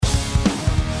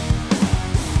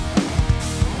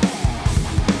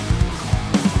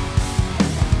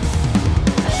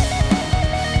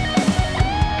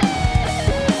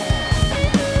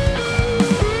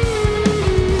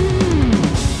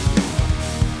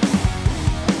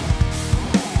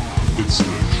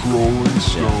Rolling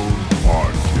Stone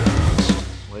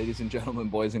Podcast. Ladies and gentlemen,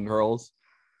 boys and girls,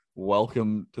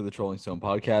 welcome to the Trolling Stone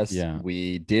Podcast. Yeah.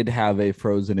 We did have a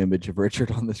frozen image of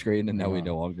Richard on the screen, and now we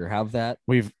no longer have that.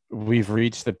 We've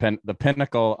reached the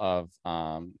pinnacle of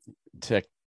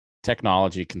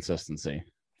technology consistency.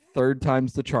 Third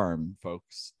time's the charm,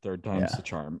 folks. Third time's the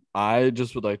charm. I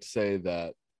just would like to say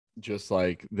that just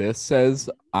like this says,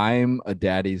 I'm a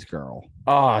daddy's girl.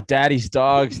 Oh, daddy's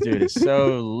dogs, dude, is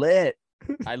so lit.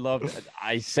 I love it.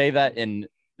 I say that in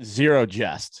zero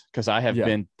jest because I have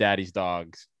been daddy's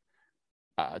dogs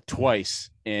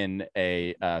twice in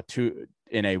a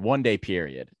 1 day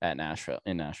period at Nashville.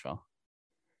 I'm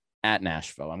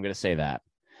gonna say that.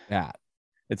 Yeah.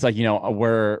 It's like,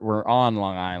 we're on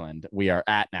Long Island. We are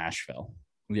at Nashville.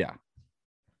 Yeah.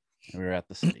 We're at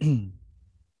the city.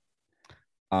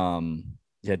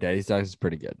 Daddy's dogs is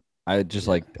pretty good. I just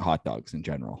like hot dogs in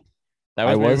general.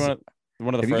 That was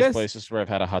one of the first places where I've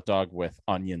had a hot dog with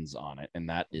onions on it, and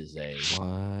that is a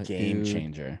game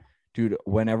changer. Dude,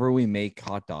 whenever we make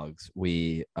hot dogs,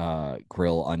 we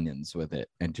grill onions with it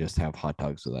and just have hot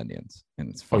dogs with onions. And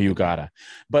it's fun. Oh, you gotta.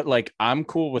 But like, I'm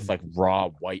cool with like raw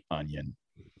white onion.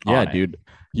 Yeah, dude.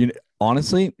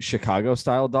 Honestly, Chicago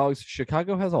style dogs.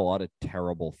 Chicago has a lot of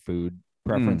terrible food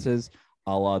preferences,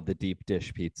 a la the deep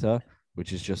dish pizza,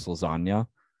 which is just lasagna.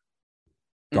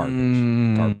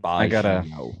 Garbage.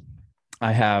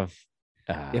 I have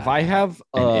if I have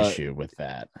an issue with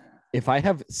that. If I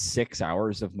have 6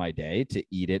 hours of my day to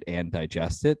eat it and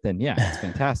digest it, then yeah, it's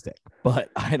fantastic.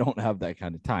 But I don't have that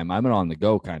kind of time. I'm an on the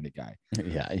go kind of guy.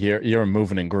 Yeah, you're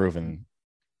moving and grooving.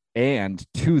 And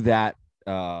to that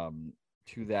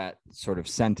sort of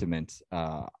sentiment,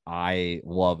 I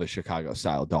love a Chicago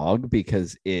style dog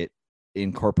because it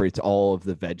incorporates all of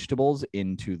the vegetables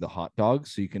into the hot dog,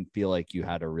 so you can feel like you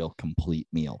had a real complete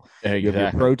meal. Exactly. You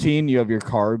have your protein, you have your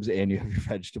carbs, and you have your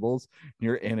vegetables.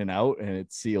 You're in and out, and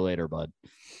it's see you later, bud.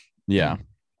 Yeah.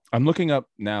 I'm looking up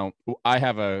now. I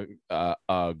have a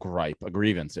gripe, a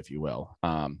grievance, if you will,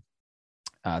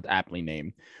 aptly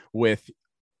named, with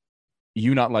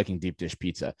you not liking deep dish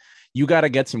pizza. You got to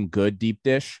get some good deep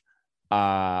dish,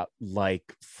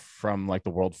 like from like the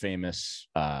world famous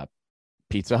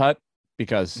Pizza Hut,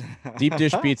 because deep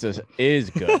dish pizza is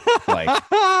good. Like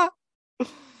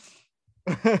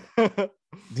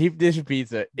deep dish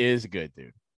pizza is good,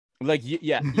 dude. Like,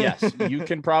 yes, you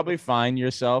can probably find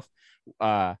yourself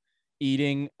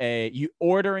ordering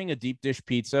a deep dish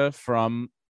pizza from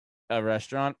a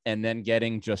restaurant and then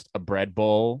getting just a bread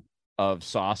bowl of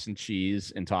sauce and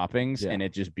cheese and toppings, and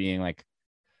it just being like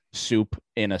soup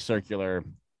in a circular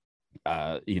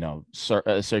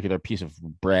circular piece of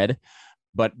bread.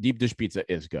 But deep dish pizza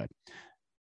is good.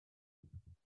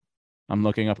 I'm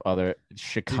looking up other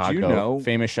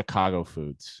famous Chicago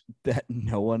foods. That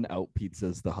no one out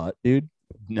pizzas the Hut, dude.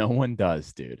 No one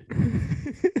does, dude.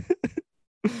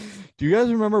 Do you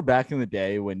guys remember back in the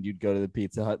day when you'd go to the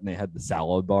Pizza Hut and they had the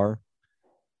salad bar?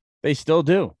 They still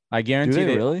do. I guarantee. Do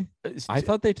they really? I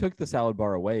thought they took the salad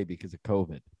bar away because of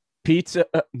COVID. Pizza,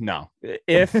 no.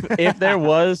 If there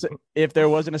was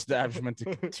an establishment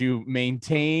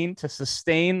to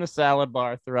sustain the salad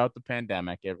bar throughout the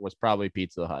pandemic, it was probably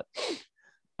Pizza Hut.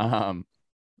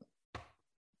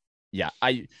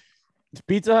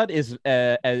 Pizza Hut is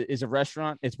a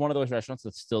restaurant. It's one of those restaurants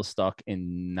that's still stuck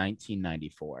in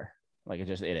 1994. Like it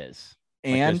is. Like,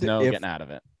 and there's no getting out of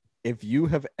it. If you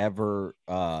have ever,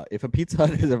 if a Pizza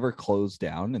Hut has ever closed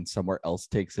down and somewhere else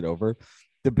takes it over,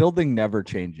 the building never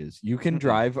changes. You can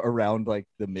drive around like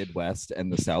the Midwest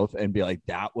and the South and be like,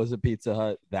 that was a Pizza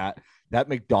Hut. That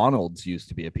McDonald's used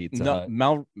to be a Pizza Hut.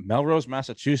 Melrose,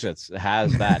 Massachusetts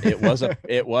has that. It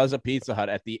was a Pizza Hut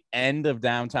at the end of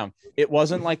downtown. It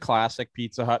wasn't like classic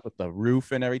Pizza Hut with the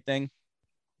roof and everything,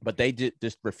 but they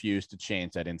just refused to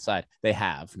change that inside. They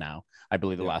have now. I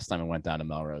believe the last time I went down to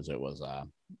Melrose, it was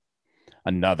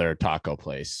another taco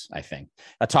place, I think.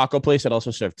 A taco place that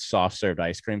also served soft served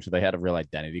ice cream. So they had a real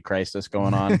identity crisis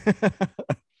going on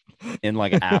in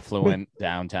like affluent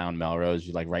downtown Melrose,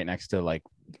 like right next to like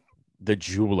the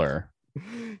jeweler.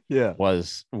 Yeah.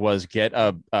 Was get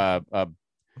a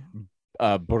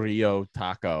burrito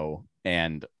taco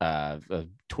and a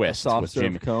twist, a soft with serve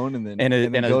Jimmy cone, and then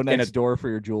go next door for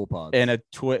your Jewel pods. And a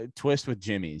twist with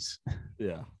Jimmy's.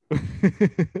 Yeah.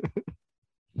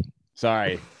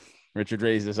 Sorry. Richard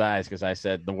raised his eyes because I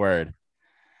said the word.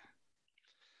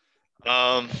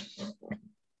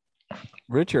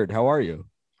 Richard, how are you?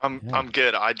 I'm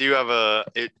good. I do have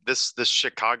this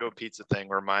Chicago pizza thing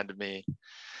reminded me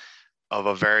of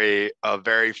a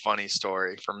very funny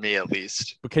story for me, at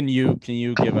least. But can you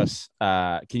give us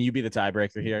can you be the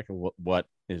tiebreaker here? What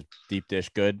is deep dish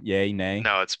good? Yay, nay?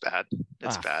 No, it's bad.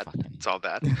 It's bad. Fucking- It's all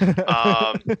bad.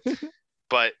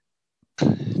 But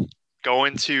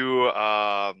going to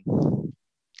a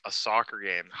soccer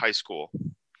game, high school.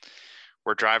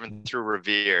 We're driving through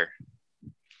Revere.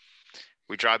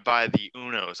 We drive by the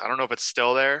Uno's. I don't know if it's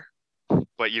still there,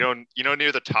 but you know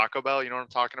near the Taco Bell, you know what I'm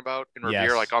talking about in Revere,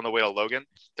 Yes. like on the way to Logan.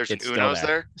 There's It's an still Uno's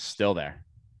there. Still there.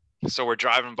 So we're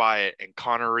driving by it, and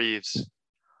Connor Reeves,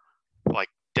 like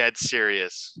dead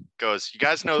serious, goes, "You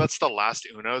guys know that's the last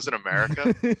Uno's in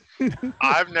America?"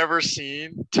 I've never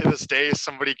seen to this day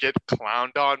somebody get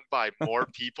clowned on by more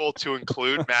people, to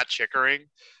include Matt Chickering,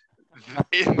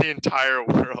 in the entire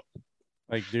world.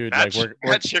 Like, dude, Matt, like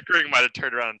Matt Chickering might have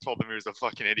turned around and told him he was a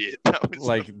fucking idiot. That was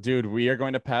like, dude, we are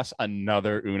going to pass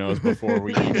another Uno's before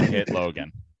we even hit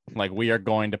Logan. Like, we are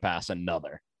going to pass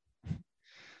another.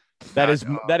 That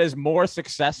is more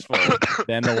successful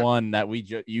than the one that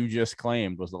you just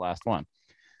claimed was the last one.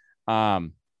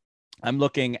 I'm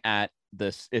looking at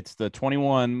this. It's the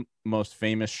 21 most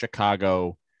famous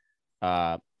Chicago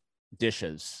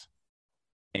dishes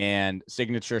and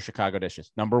signature Chicago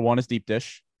dishes. Number 1 is deep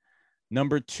dish.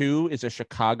 Number 2 is a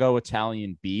Chicago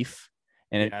Italian beef.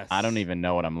 And I don't even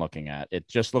know what I'm looking at. It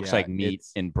just looks like meat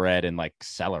and bread and like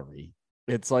celery.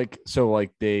 It's like, so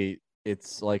like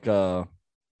it's like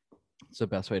it's the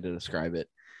best way to describe it.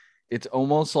 It's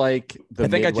almost like the I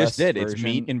think Midwest I just did. version. It's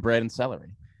meat and bread and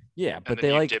celery. Yeah, and but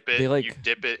then they you dip it, like you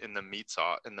dip it in the meat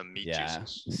sauce, in the meat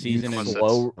juices. Season and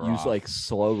use like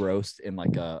slow roast in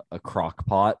like a crock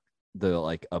pot,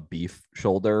 like a beef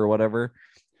shoulder or whatever,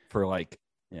 for like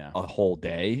a whole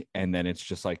day, and then it's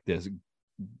just like this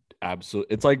absolute.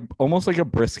 It's like almost like a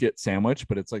brisket sandwich,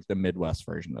 but it's like the Midwest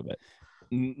version of it.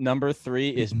 Number 3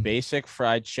 is basic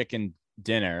fried chicken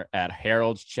dinner at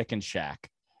Harold's Chicken Shack.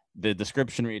 The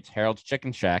description reads: Harold's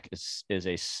Chicken Shack is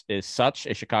such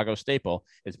a Chicago staple.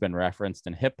 It's been referenced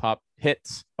in hip hop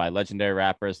hits by legendary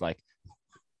rappers like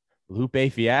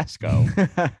Lupe Fiasco,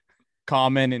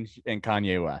 Common, and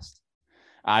Kanye West.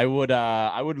 I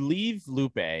would leave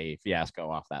Lupe Fiasco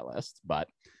off that list, but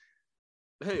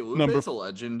hey, Lupe's a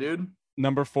legend, dude.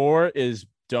 Number 4 is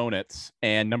donuts,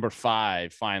 and number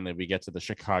 5, finally, we get to the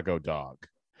Chicago dog.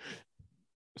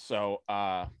 So,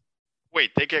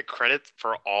 wait, they get credit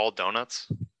for all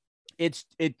donuts? It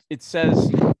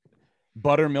says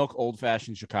buttermilk old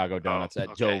fashioned Chicago donuts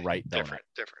at Joe Wright Donut.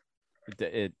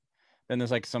 Different. Then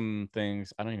there's like some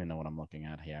things I don't even know what I'm looking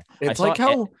at here. It's like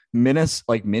how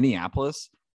Minneapolis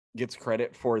gets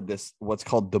credit for this, what's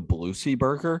called the Bluesy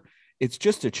burger. It's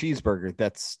just a cheeseburger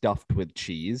that's stuffed with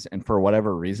cheese, and for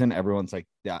whatever reason, everyone's like,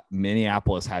 "Yeah,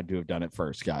 Minneapolis had to have done it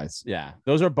first, guys." Yeah,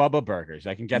 those are Bubba burgers.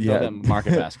 I can get those at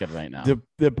Market Basket right now.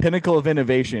 The pinnacle of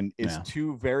innovation is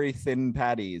 2 very thin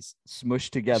patties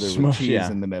smushed together with cheese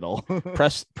in the middle,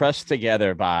 pressed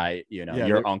together by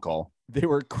your uncle. They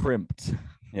were crimped.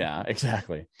 Yeah,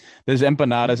 exactly. There's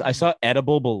empanadas. I saw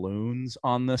edible balloons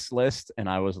on this list, and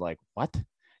I was like, "What?"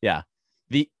 Yeah,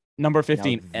 the number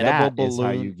 15 edible balloon. Is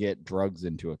how you get drugs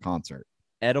into a concert.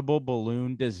 Edible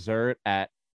balloon dessert at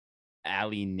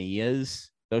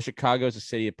Alinia's. Though Chicago is a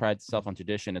city that prides itself on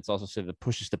tradition, it's also a city that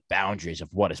pushes the boundaries of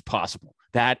what is possible.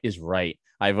 That is right.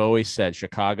 I've always said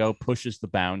Chicago pushes the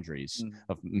boundaries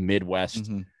of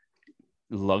Midwest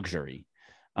luxury.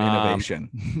 Innovation.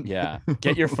 Yeah.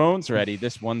 Get your phones ready.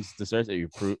 This one's dessert that you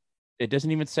prove. It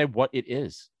doesn't even say what it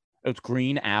is. It's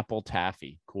green apple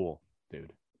taffy. Cool,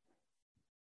 dude.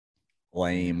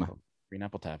 Lame. Green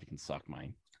apple taffy can suck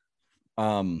mine.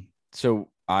 So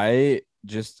I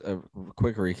just a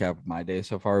quick recap of my day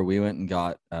so far. We went and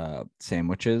got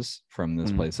sandwiches from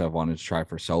this place I've wanted to try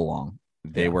for so long.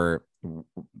 They were,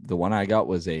 the one I got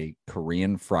was a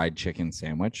Korean fried chicken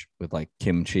sandwich with like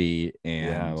kimchi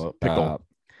and pickle,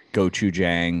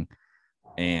 gochujang,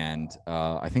 and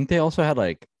I think they also had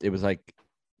like, it was like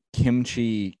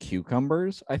kimchi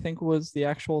cucumbers, I think was the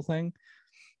actual thing.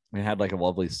 It had like a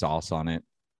lovely sauce on it,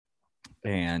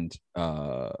 and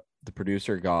the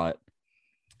producer got,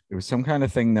 it was some kind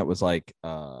of thing that was like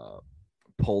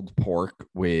pulled pork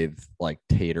with like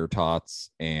tater tots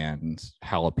and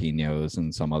jalapenos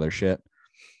and some other shit.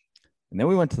 And then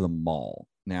we went to the mall.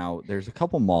 Now, there's a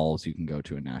couple malls you can go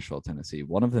to in Nashville, Tennessee.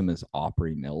 One of them is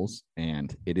Opry Mills,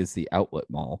 and it is the outlet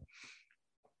mall.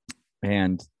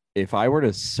 And if I were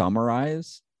to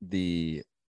summarize the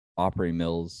Opry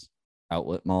Mills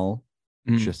outlet mall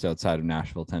just outside of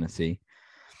Nashville, Tennessee,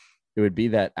 it would be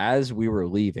that as we were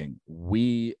leaving,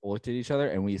 we looked at each other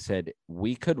and we said,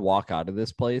 we could walk out of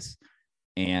this place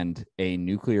and a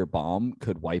nuclear bomb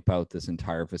could wipe out this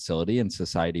entire facility, and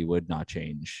society would not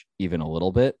change even a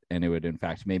little bit, and it would in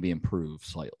fact maybe improve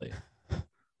slightly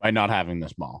by not having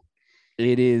this mall.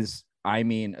 It is, I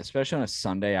mean, especially on a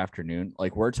Sunday afternoon,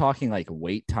 like we're talking like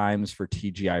wait times for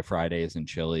TGI Fridays and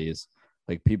Chili's.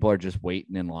 Like people are just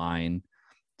waiting in line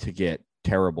to get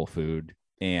terrible food,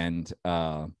 and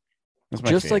That's my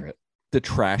just favorite. like the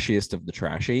trashiest of the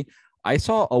trashy. I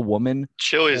saw a woman.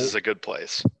 Chili's is a good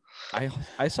place.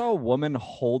 I saw a woman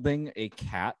holding a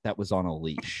cat that was on a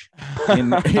leash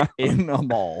in in a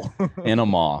mall. In a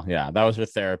mall. Yeah, that was her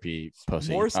therapy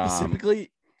pussy. More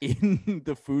specifically, in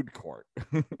the food court.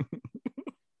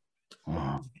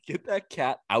 Get that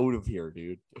cat out of here,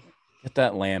 dude. Get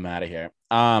that lamb out of here.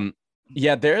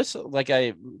 Yeah, there's like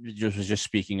I was just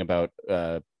speaking about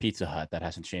Pizza Hut that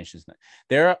hasn't changed since then.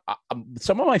 There are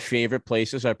some of my favorite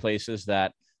places are places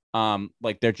that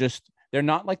like they're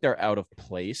not like they're out of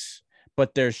place,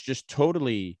 but there's just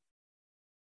totally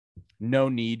no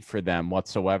need for them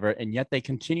whatsoever, and yet they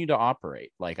continue to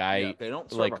operate. Like They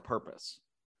don't serve like a purpose.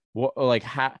 what like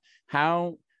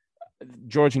how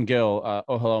George and Gil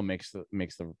oh hello makes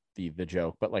the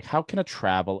joke, but like how can a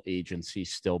travel agency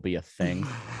still be a thing?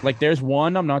 Like there's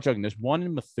one, I'm not joking, there's one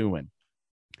in Methuen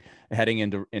heading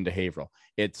into Haverhill.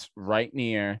 It's right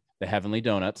near the Heavenly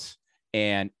Donuts,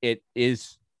 and it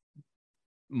is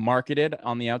marketed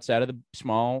on the outside of the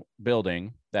small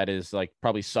building that is like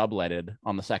probably subletted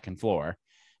on the second floor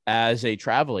as a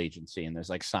travel agency, and there's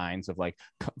like signs of like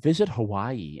visit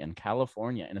Hawaii and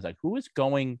California, and it's like who is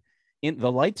going in?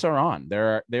 The lights are on.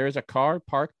 There is a car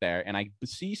parked there, and I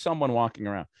see someone walking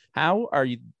around. How are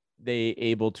they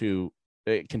able to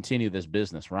continue this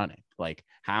business running? Like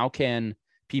how can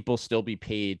people still be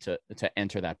paid to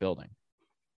enter that building?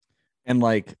 And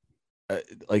like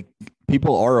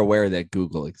people are aware that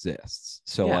Google exists,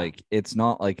 so Yeah. like it's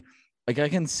not like I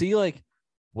can see like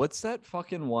what's that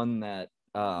fucking one that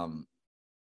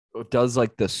does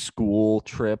like the school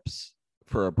trips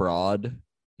for abroad,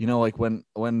 you know, like when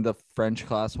the French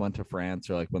class went to France,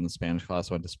 or like when the Spanish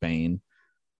class went to Spain,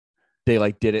 they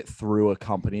like did it through a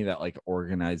company that like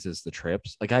organizes the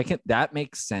trips. Like that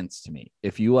makes sense to me.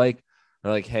 If you like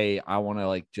are like, hey, I want to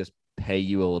like just pay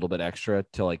you a little bit extra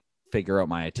to like figure out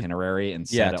my itinerary and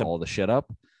set all the shit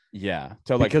up. Yeah,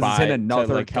 to like Because it's in another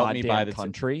to, like, help me buy goddamn the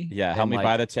country. Yeah, help and, me like,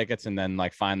 buy the tickets and then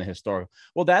like find the historical.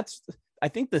 Well, I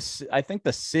think the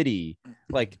city,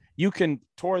 like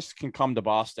tourists can come to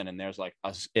Boston, and there's like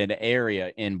an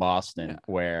area in Boston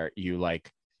where you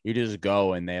just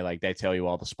go, and they tell you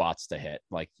all the spots to hit,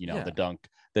 like the dunks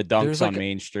There's, on like,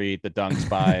 Main Street, the dunks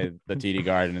by the TD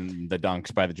Garden, and the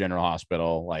dunks by the General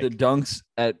Hospital, like the dunks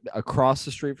at across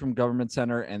the street from Government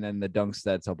Center, and then the dunks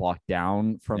that's a block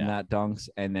down from that dunks,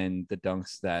 and then the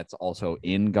dunks that's also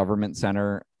in Government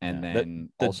Center, and then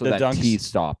also the that dunks, T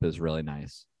stop is really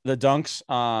nice. The dunks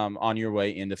on your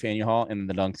way into Faneuil Hall, and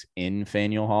the dunks in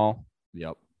Faneuil Hall.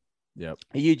 Yep.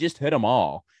 You just hit them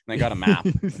all, and they got a map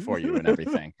for you and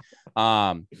everything.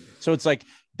 So it's like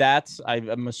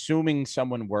I'm assuming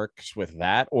someone works with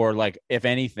that, or like if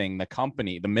anything, the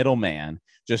company, the middleman,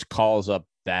 just calls up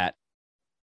that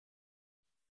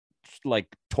like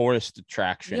tourist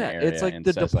attraction area. It's like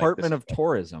the Department of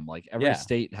Tourism. Like every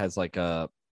state has like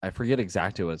I forget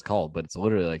exactly what it's called, but it's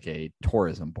literally like a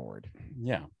tourism board.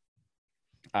 Yeah.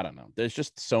 I don't know. There's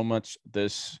just so much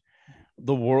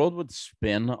the world would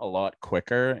spin a lot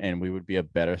quicker, and we would be a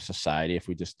better society if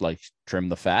we just like trim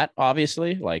the fat,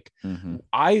 obviously. Like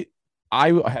I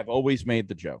have always made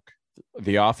the joke.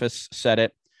 The Office said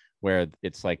it, where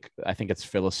it's like, I think it's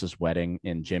Phyllis's wedding,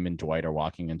 and Jim and Dwight are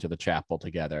walking into the chapel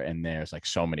together, and there's like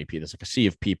so many people. There's like a sea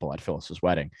of people at Phyllis's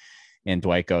wedding. And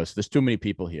Dwight goes, there's too many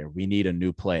people here. We need a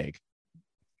new plague.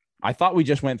 I thought we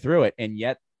just went through it, and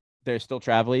yet there's still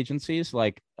travel agencies.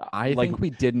 Like I think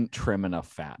we didn't trim enough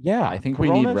fat. Yeah, I think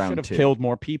Corona we need round should have 2. killed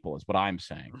more people, is what I'm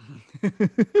saying.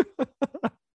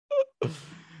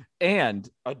 And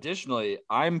additionally,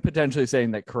 I'm potentially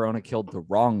saying that Corona killed the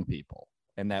wrong people,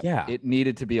 and that it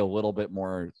needed to be a little bit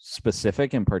more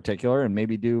specific in particular, and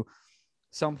maybe do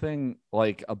something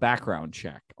like a background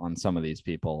check on some of these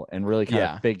people and really kind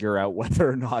of figure out whether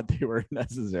or not they were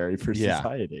necessary for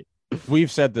society.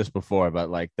 We've said this before, but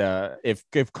like if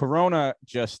Corona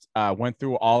just went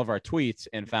through all of our tweets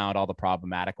and found all the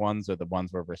problematic ones, or the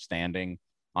ones where we're standing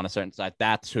on a certain side,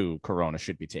 that's who Corona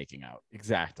should be taking out.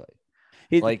 Exactly.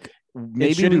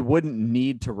 Maybe we wouldn't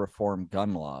need to reform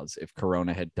gun laws if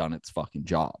Corona had done its fucking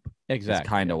job. Exactly. That's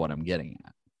kind of what I'm getting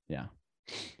at. Yeah.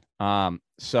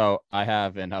 So I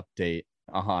have an update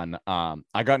on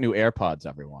I got new AirPods,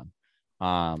 everyone.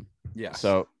 Yes.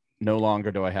 So no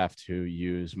longer do I have to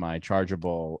use my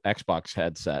chargeable Xbox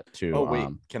headset to. Oh wait,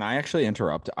 can I actually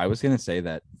interrupt? I was gonna say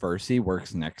that Versi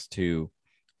works next to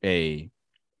a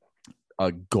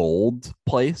gold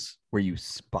place where you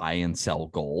buy and sell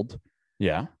gold.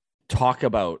 Yeah. Talk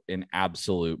about an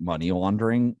absolute money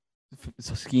laundering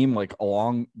scheme, like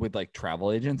along with like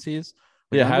travel agencies.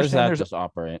 Like, Yeah. I How does understand that there's just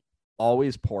operate?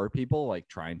 always poor people like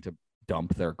trying to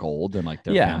dump their gold and like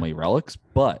their Yeah. family relics,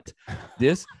 but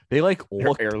they like Their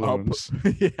looked heirlooms.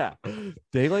 up yeah,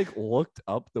 they like looked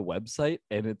up the website,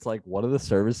 and it's like one of the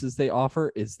services they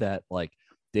offer is that like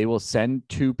they will send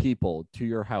 2 people to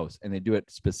your house, and they do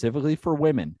it specifically for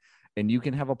women, and you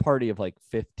can have a party of like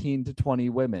 15 to 20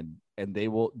 women, and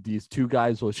these 2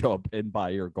 guys will show up and buy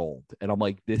your gold. And I'm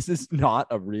like, this is not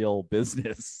a real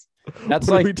business. That's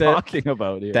what like are we the- talking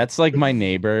about here? That's like my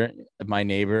neighbor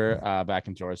back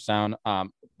in Georgetown.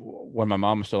 When my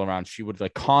mom was still around, she would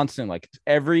like constantly,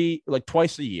 like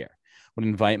twice a year, would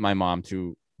invite my mom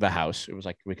to the house. It was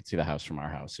like we could see the house from our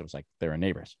house. It was like they were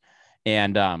neighbors.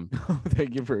 And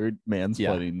Thank you for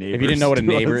mansplaining neighbors. if you didn't know what a to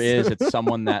neighbor us. is, it's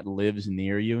someone that lives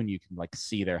near you and you can like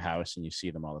see their house and you see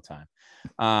them all the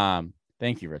time.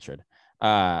 Thank you, Richard.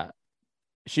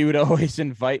 She would always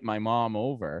invite my mom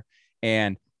over,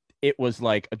 and it was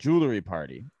like a jewelry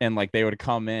party, and like they would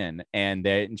come in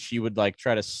and she would like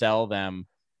try to sell them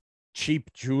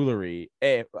cheap jewelry,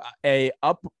 an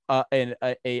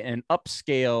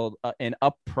upscaled, an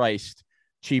uppriced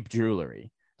cheap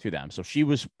jewelry to them. So she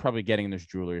was probably getting this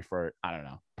jewelry for, I don't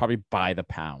know, probably by the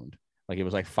pound. Like it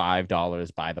was like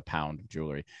 $5 by the pound of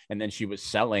jewelry. And then she was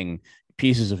selling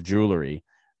pieces of jewelry,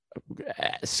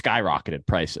 skyrocketed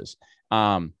prices.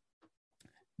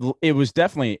 It was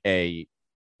definitely a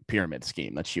pyramid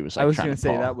scheme that she was like, I was trying going to to say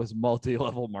pull. that was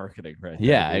multi-level marketing, right? there,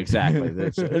 Yeah, dude.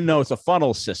 exactly. No, it's a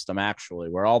funnel system actually,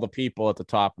 where all the people at the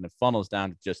top and it funnels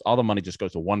down to just all the money just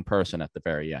goes to one person at the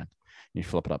very end. You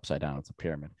flip it upside down, it's a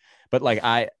pyramid. But like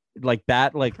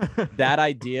that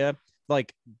idea,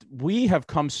 like we have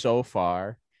come so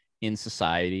far in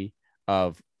society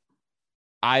of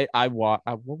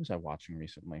what was I watching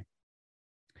recently?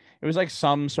 It was like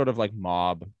some sort of like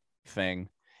mob thing,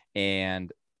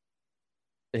 and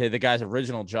the guy's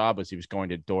original job was he was going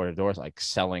to door, like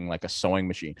selling like a sewing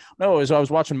machine. No, I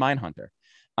was watching Mindhunter.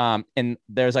 And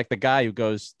there's like the guy who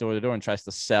goes door to door and tries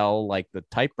to sell like the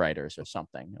typewriters or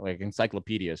something, like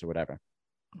encyclopedias or whatever.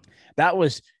 That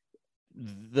was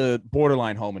the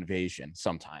borderline home invasion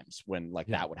sometimes when like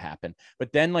that would happen.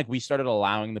 But then like we started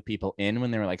allowing the people in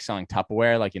when they were like selling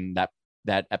Tupperware, like in that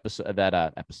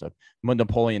episode when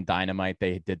Napoleon Dynamite,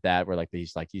 they did that where like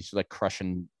he's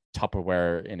crushing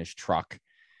Tupperware in his truck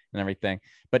and everything.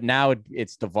 But now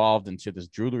it's devolved into this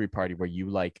jewelry party where you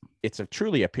like, it's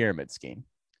truly a pyramid scheme.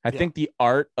 I think the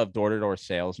art of door-to-door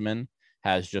salesman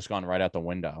has just gone right out the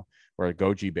window, where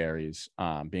goji berries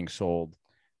being sold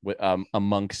with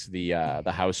amongst the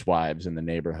housewives in the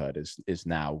neighborhood is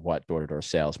now what door-to-door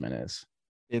salesman is.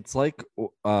 It's like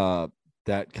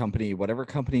that company, whatever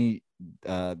company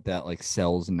that like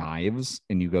sells knives,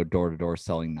 and you go door to door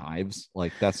selling knives.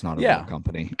 Like that's not a real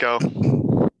company. Go.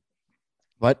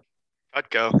 What?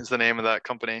 Cutco is the name of that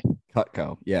company.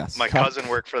 Cutco. Yes. My cousin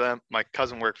worked for them. My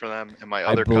cousin worked for them, and my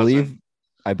other cousin.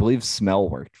 I believe Smell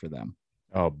worked for them.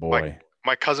 Oh boy.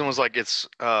 My cousin was like, we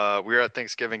were at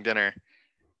Thanksgiving dinner,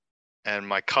 and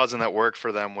my cousin that worked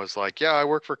for them was like, yeah, I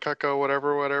work for Cutco,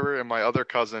 whatever. And my other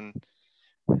cousin,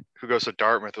 who goes to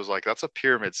Dartmouth, was like, that's a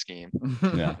pyramid scheme.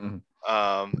 Yeah.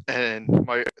 And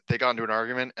they got into an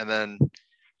argument, and then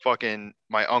fucking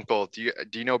my uncle, do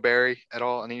you know Barry at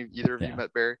all? Either of you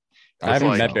met Barry? I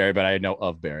haven't met Barry, but I know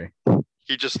of Barry.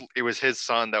 It was his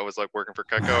son that was like working for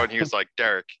Cutco, and he was like,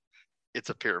 Derek,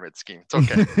 it's a pyramid scheme. It's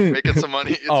okay. Making some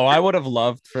money. I would have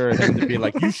loved for him to be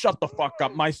like, you shut the fuck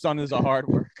up. My son is a hard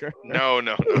worker. No.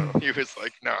 He was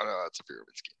like, no, it's a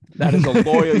pyramid scheme. That is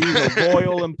he's a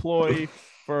loyal employee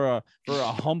for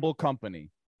a humble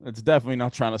company. It's definitely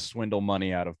not trying to swindle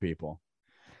money out of people.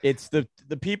 It's the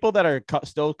people that are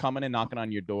still coming and knocking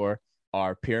on your door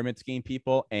are pyramid scheme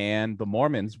people, and the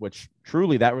Mormons, which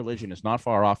truly that religion is not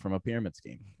far off from a pyramid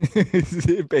scheme.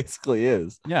 It basically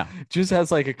is. Yeah. Just has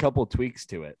like a couple tweaks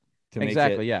to it.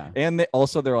 Exactly. Yeah. And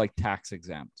they're like tax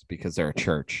exempt because they're a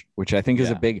church, which I think is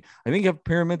I think if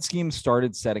pyramid schemes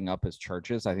started setting up as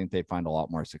churches, I think they'd find a lot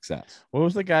more success. What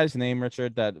was the guy's name,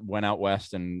 Richard, that went out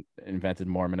west and invented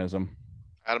Mormonism?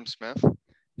 Adam Smith.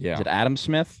 Yeah. Is it Adam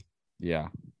Smith? Yeah.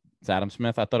 It's Adam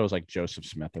Smith. I thought it was like Joseph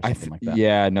Smith or something like that.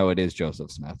 Yeah, no, it is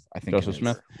Joseph Smith. I think Joseph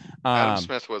Smith. Adam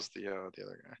Smith was the other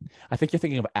guy. I think you're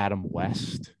thinking of Adam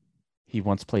West. He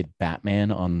once played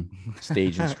Batman on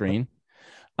stage and screen.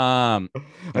 I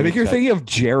think you're thinking of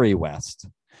Jerry West.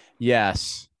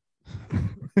 Yes.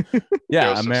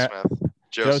 Yeah,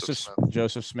 Joseph Smith.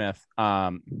 Joseph Smith.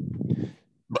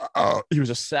 He was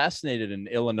assassinated in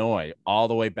Illinois, all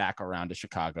the way back around to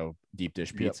Chicago deep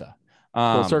dish pizza.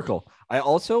 Full circle. I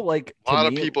also like A lot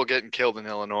of people getting killed in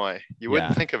Illinois. You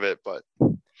wouldn't think of it, but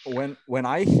when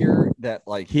I hear that,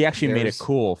 like, he actually made it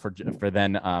cool for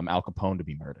then Al Capone to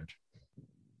be murdered.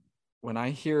 When I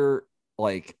hear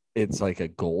like it's like a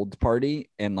gold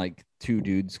party and like two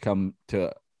dudes come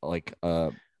to like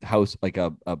a house, like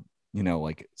a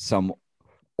like some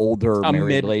older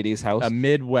married lady's house, a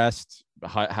Midwest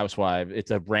housewife. It's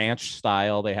a ranch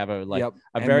style. They have a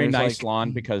and very nice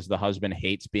lawn because the husband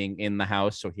hates being in the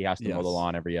house, so he has to mow the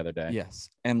lawn every other day. Yes,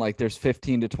 and like there's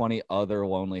 15 to 20 other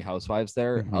lonely housewives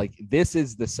there. Mm-hmm. Like this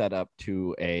is the setup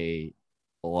to a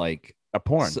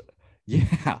porn.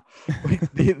 Yeah,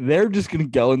 like they're just gonna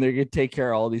go and they're gonna take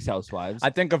care of all these housewives.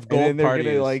 I think of and gold they're parties.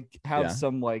 gonna like have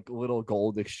some like little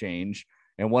gold exchange.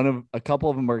 And a couple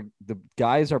of them are, the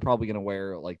guys are probably going to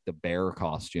wear like the bear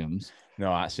costumes.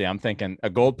 No, I see. I'm thinking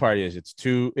a gold party is it's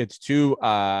two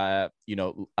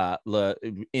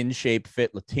in shape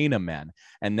fit Latina men.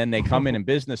 And then they come in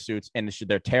business suits and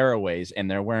they're tearaways and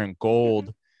they're wearing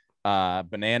gold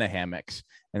banana hammocks.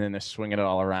 And then they're swinging it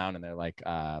all around and they're like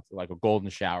a golden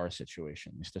shower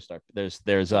situation. Used to start.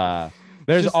 There's all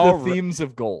the themes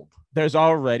of gold. There's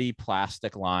already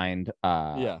plastic lined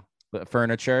the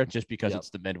furniture just because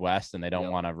it's the Midwest and they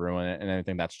don't want to ruin it and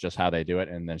anything. That's just how they do it.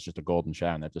 And there's just a golden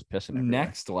shower and they're just pissing everywhere.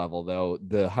 Next level though,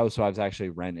 the housewives actually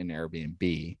rent an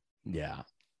Airbnb. Yeah.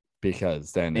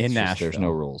 Because then it's just, there's no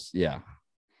rules. Yeah.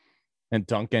 And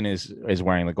Duncan is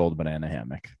wearing the gold banana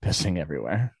hammock, pissing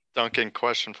everywhere. Duncan,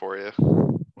 question for you.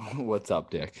 What's up,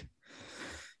 Dick?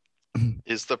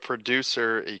 Is the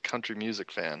producer a country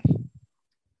music fan?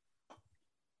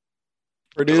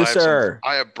 Producer.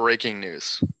 I have breaking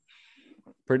news.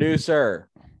 Producer.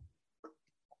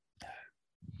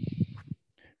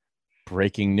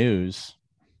 Breaking news.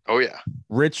 Oh yeah.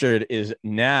 Richard is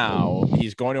now,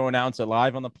 he's going to announce it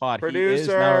live on the pod. Producer. He is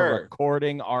now a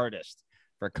recording artist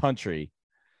for country.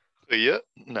 Yeah.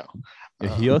 No.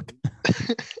 Yuck.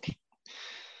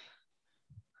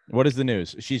 What is the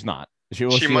news? She's not. She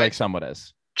might, like someone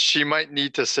is. She might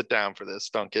need to sit down for this,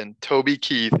 Duncan. Toby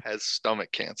Keith has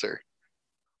stomach cancer.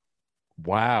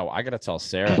 Wow, I gotta tell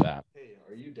Sarah that. Hey,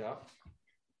 are you deaf?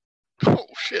 Oh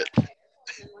shit.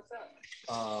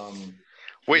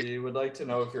 Wait. We would like to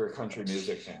know if you're a country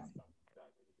music fan.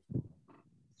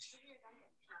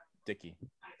 Dickie.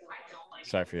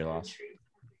 Sorry for your loss.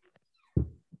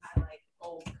 I like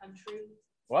old country.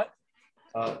 What?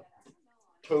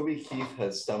 Toby Keith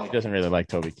has stomach. He doesn't really like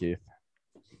Toby Keith.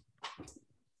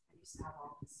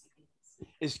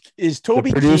 Is Toby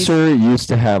the producer Keith used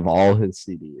to have all his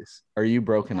CDs? Are you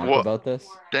broken up about this?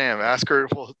 Damn, ask her.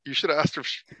 Well, you should have asked her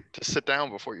to sit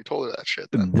down before you told her that shit.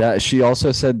 Then. That she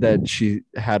also said that she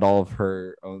had all of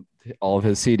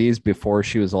his CDs before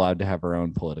she was allowed to have her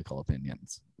own political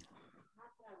opinions.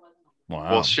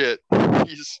 Wow. Well, shit. He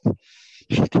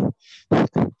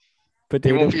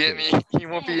won't be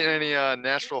in any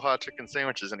Nashville hot chicken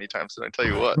sandwiches anytime soon. I tell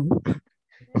you what.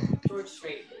 George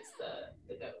Strait is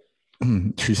the goat.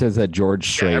 She says that George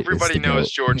Strait. Yeah, everybody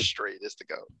knows George Strait is the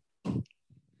goat.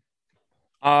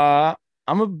 I'm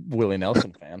a Willie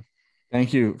Nelson fan.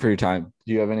 Thank you for your time.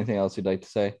 Do you have anything else you'd like to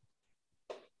say?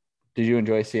 Did you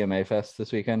enjoy CMA Fest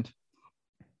this weekend?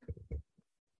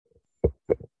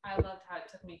 I loved how it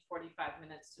took me 45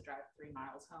 minutes to drive 3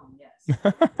 miles home.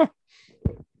 Yes.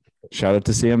 Shout out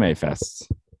to CMA Fest.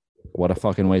 What a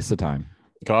fucking waste of time.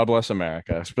 God bless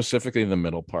America, specifically the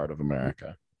middle part of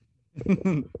America.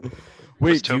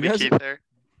 Wait, Toby Keith there?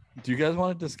 Do you guys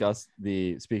want to discuss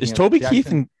the speaking? Is Toby Keith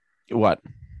and what?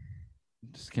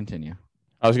 Just continue.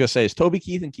 I was gonna say, is Toby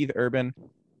Keith and Keith Urban,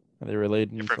 are they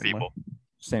related? Different people.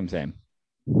 Same.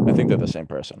 I think they're the same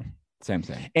person. Same.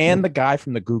 And the guy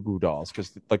from the Goo Goo Dolls,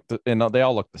 because like they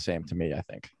all look the same to me. I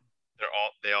think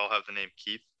they all have the name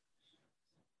Keith.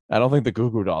 I don't think the Goo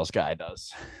Goo Dolls guy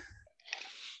does.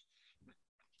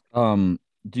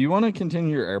 Do you want to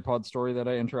continue your AirPod story that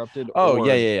I interrupted? Oh,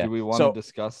 yeah. Do we want to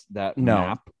discuss that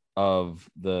map of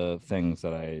the things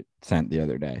that I sent the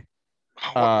other day?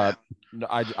 I'll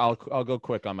go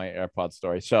quick on my AirPod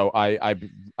story. So I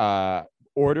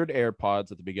ordered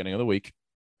AirPods at the beginning of the week.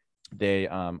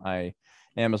 I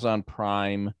Amazon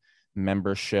Prime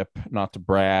membership, not to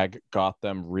brag, got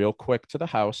them real quick to the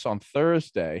house on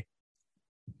Thursday.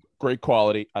 Great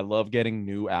quality. I love getting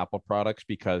new Apple products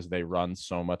because they run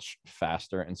so much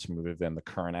faster and smoother than the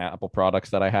current Apple products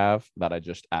that I have that I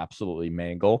just absolutely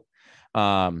mangle.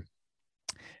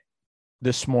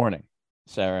 This morning,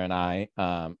 Sarah and I,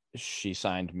 she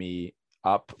signed me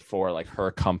up for like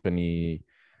her company,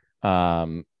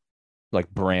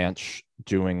 like branch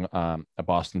doing a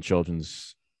Boston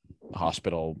Children's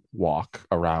Hospital walk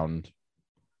around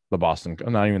the Boston,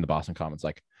 not even the Boston Commons,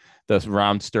 like the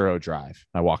round Sturo Drive.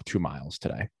 I walked 2 miles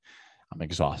today. I'm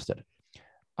exhausted.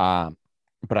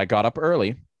 But I got up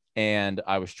early and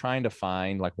I was trying to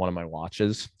find like one of my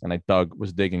watches, and I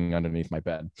was digging underneath my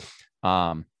bed.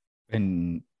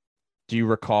 And Do you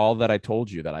recall that I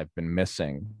told you that I've been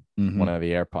missing one of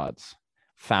the AirPods?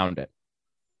 Found it.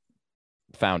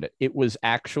 It was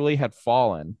actually had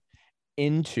fallen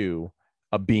into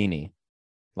a beanie,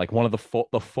 like one of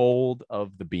the fold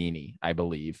of the beanie, I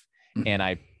believe. And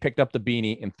I picked up the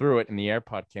beanie and threw it, and the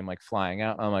AirPod came like flying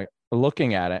out. I'm like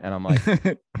looking at it, and I'm like,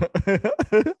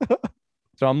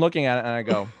 so I'm looking at it, and I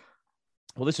go,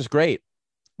 well, this is great.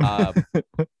 But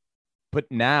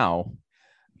now,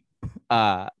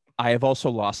 I have also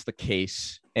lost the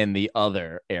case and the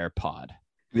other AirPod.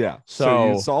 Yeah. So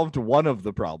So you solved one of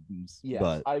the problems. Yes,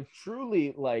 But I've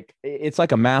truly it's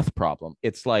like a math problem.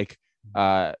 It's like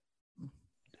Dummy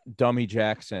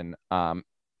Jackson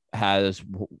has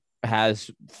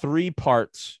 3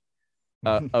 parts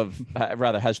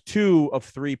has 2 of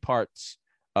 3 parts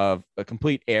of a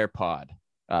complete AirPod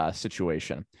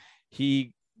situation.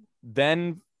 He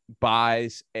then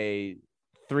buys a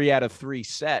 3 out of 3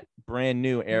 set brand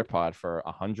new AirPod for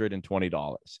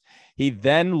 $120. He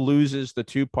then loses the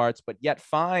 2 parts, but yet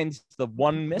finds the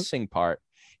one missing part.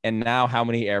 And now how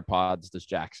many AirPods does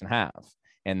Jackson have?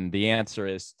 And the answer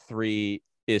is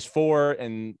 4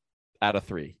 and out of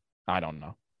 3. I don't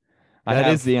know.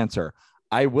 that is the answer.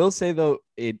 I will say though,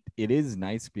 it is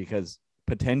nice because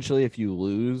potentially if you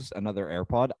lose another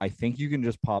AirPod, I think you can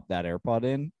just pop that AirPod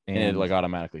in and it like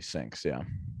automatically syncs. Yeah.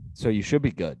 so you should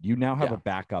be good. You now have Yeah. a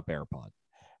backup AirPod.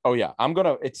 Oh yeah,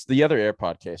 it's the other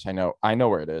AirPod case. I know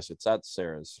where it is. It's at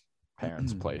Sarah's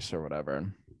parents' place or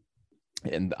whatever.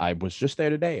 And I was just there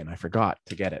today and I forgot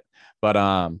to get it. But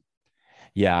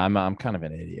yeah, I'm kind of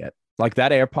an idiot. Like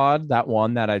that AirPod, that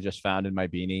one that I just found in my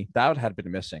beanie, that had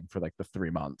been missing for like the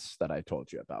 3 months that I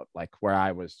told you about, like where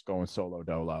I was going solo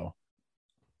dolo,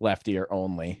 left ear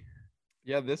only.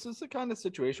 Yeah, this is the kind of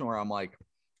situation where I'm like,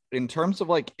 in terms of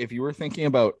like, if you were thinking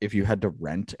about if you had to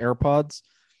rent AirPods,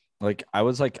 like I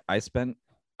was like, I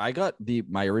got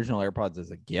my original AirPods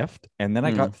as a gift, and then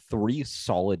I got 3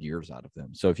 solid years out of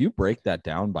them. So if you break that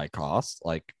down by cost,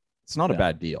 like it's not a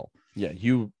bad deal. Yeah,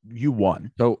 you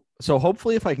won. So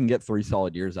hopefully if I can get 3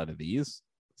 solid years out of these,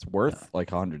 it's worth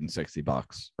like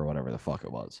 $160 or whatever the fuck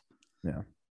it was. Yeah.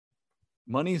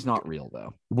 Money's not real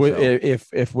though.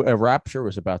 If a rapture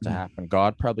was about to happen,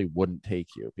 God probably wouldn't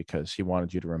take you because he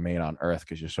wanted you to remain on earth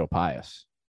because you're so pious.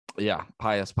 Yeah,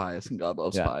 pious, and God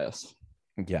loves pious.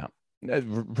 Yeah.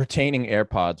 Retaining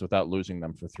AirPods without losing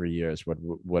them for 3 years would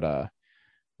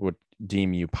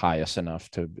deem you pious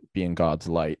enough to be in God's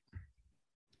light.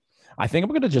 I think I'm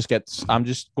going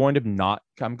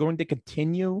to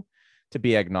continue to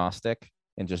be agnostic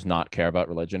and just not care about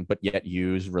religion, but yet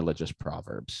use religious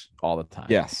proverbs all the time.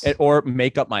 Yes. Or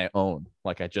make up my own,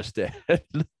 like I just did.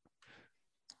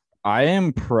 I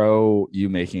am pro you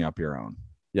making up your own.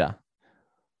 Yeah.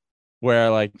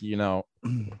 Where like, yeah,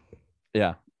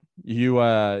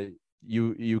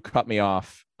 you cut me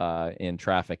off in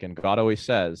traffic, and God always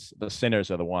says the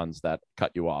sinners are the ones that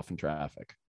cut you off in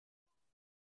traffic.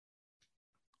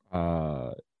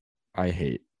 I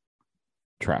hate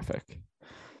traffic.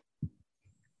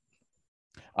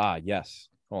 Yes.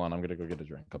 Hold on, I'm gonna go get a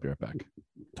drink. I'll be right back.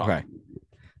 Okay.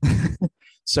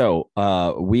 So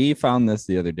we found this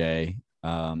the other day.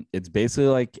 It's basically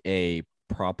like a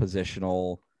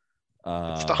propositional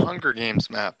It's the Hunger Games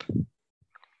map.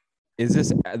 Is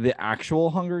this the actual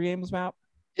Hunger Games map?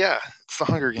 Yeah, it's the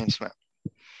Hunger Games map.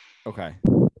 Okay.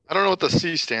 I don't know what the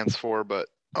C stands for, but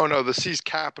oh no, the C's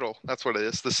capital. That's what it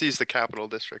is. The C's the capital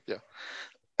district. Yeah.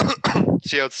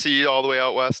 See how it's C all the way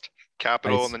out west,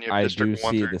 capital, and then you have district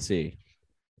 1 do see through. the C.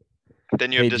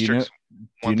 Then you have districts.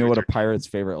 Do you know what a pirate's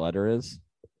favorite letter is?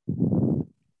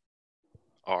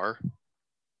 R.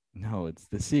 No, it's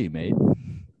the C, mate.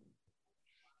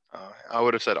 I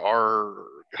would have said R.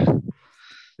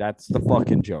 That's the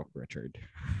fucking joke, Richard.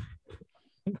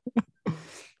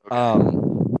 Okay.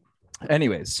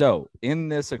 Anyways, so in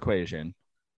this equation,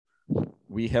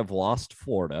 we have lost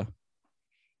Florida.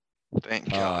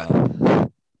 Thank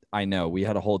God. I know we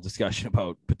had a whole discussion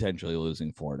about potentially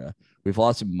losing Florida. We've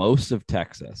lost most of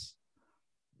Texas.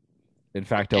 In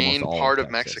fact, almost all part of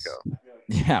of Texas. Mexico.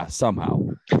 Yeah, somehow.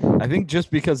 I think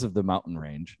just because of the mountain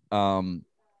range. And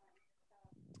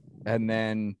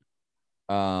then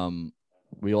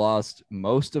We lost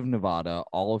most of Nevada,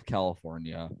 all of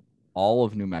California, all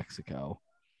of New Mexico,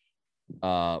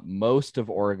 most of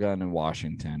Oregon and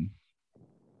Washington.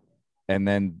 And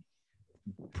then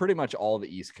pretty much all the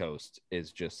East Coast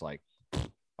is just like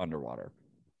underwater.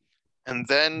 And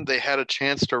then they had a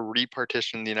chance to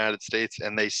repartition the United States,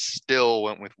 and they still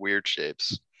went with weird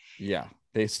shapes. Yeah.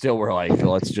 They still were like,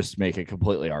 let's just make it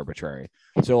completely arbitrary.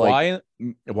 So like why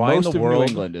in most the of New world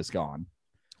England is gone.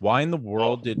 Why in the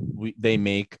world did they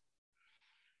make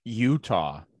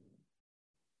Utah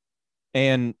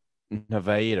and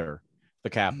Nevada the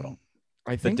capital?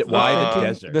 I think why the thinking,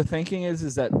 desert? the thinking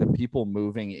is that the people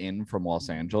moving in from Los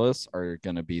Angeles are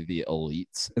going to be the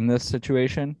elites in this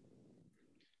situation.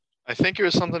 I think it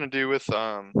was something to do with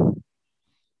I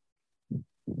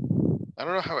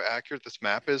don't know how accurate this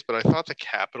map is, but I thought the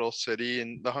capital city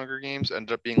in the Hunger Games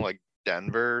ended up being like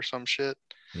Denver or some shit,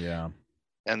 Yeah.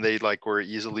 and they like were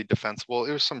easily defensible.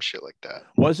 It was some shit like that.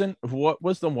 What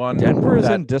was the one? Denver is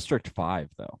that in District 5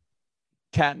 though.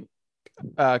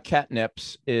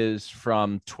 Katnips is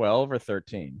from 12 or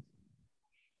 13,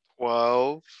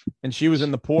 12. and she was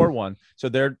in the poor one. So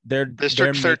they're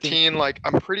District making- 13, like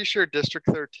I'm pretty sure District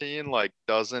 13 like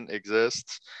doesn't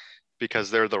exist because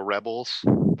they're the rebels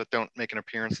that don't make an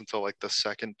appearance until like the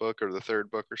second book or the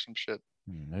third book or some shit.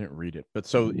 I didn't read it, but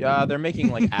so yeah, they're making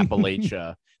like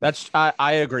Appalachia. That's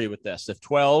I agree with this. If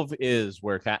 12 is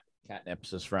where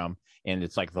Katnips is from, and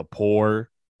it's like the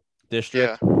poor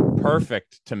district,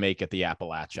 perfect to make it the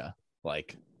Appalachia,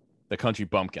 like the country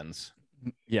bumpkins.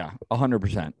 Yeah,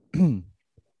 100%.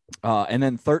 And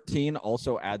then 13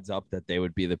 also adds up that they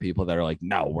would be the people that are like,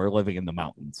 no, we're living in the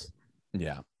mountains.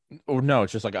 Yeah. Or no,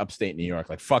 it's just like upstate New York.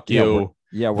 Like, fuck Yeah, you.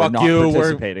 We're Fuck not you, we're-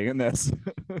 participating in this.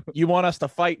 You want us to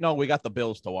fight? No, we got the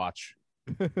Bills to watch.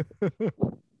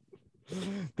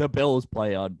 The Bills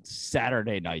play on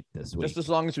Saturday night this week. Just as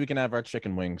long as we can have our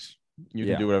chicken wings, you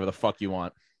Yeah. can do whatever the fuck you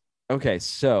want. Okay,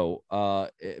 so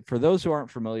for those who aren't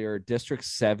familiar, District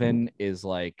 7 is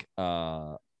like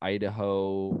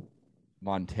Idaho,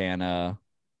 Montana,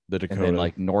 The and then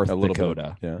like North a little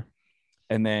Dakota. bit. Yeah.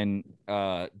 And then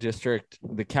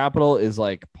the capital is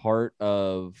like part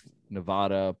of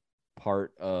Nevada,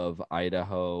 part of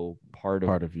Idaho, part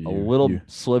of a little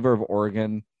sliver of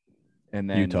Oregon, and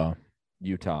then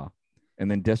Utah. And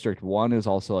then District 1 is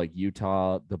also like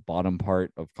Utah, the bottom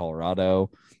part of Colorado.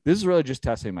 This is really just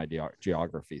testing my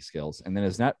geography skills. And then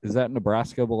is that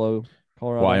Nebraska below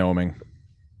Colorado? Wyoming.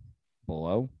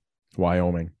 Below?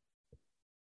 Wyoming.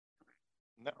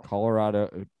 No,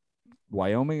 Colorado.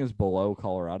 Wyoming is below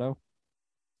Colorado?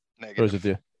 Or is negative.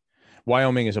 it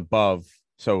Wyoming is above.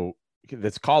 So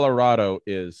this Colorado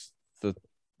is the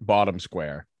bottom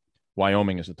square.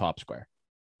 Wyoming is the top square.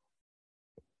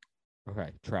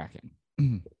 Okay, tracking.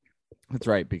 That's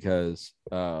right, because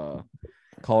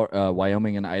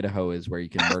Wyoming and Idaho is where you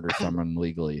can murder someone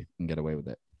legally and get away with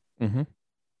it. Mm-hmm.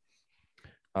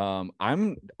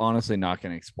 I'm honestly not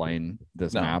going to explain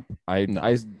this No. map. I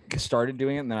started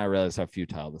doing it and then I realized how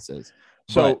futile this is.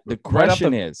 So But the right off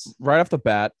question the- is, Right off the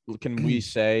bat, can we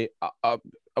say I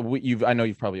know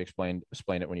you've probably explained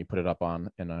it when you put it up on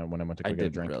and when I went to go I get a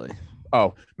didn't drink. really.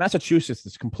 Oh, Massachusetts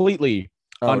is completely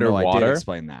No, I underwater. did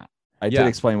explain that. I Yeah, did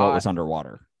explain what was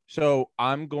underwater. So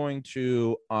I'm going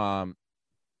to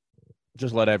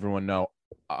just let everyone know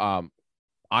I'm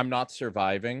not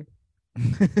surviving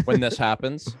when this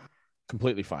happens.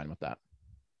 Completely fine with that.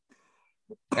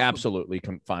 Absolutely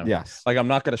fine. With Yes. Like I'm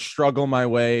not going to struggle my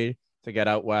way to get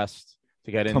out west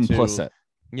to get into Complicit.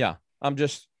 Yeah, I'm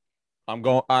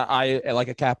going. I like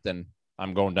a captain.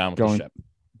 I'm going down with the ship.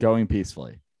 Going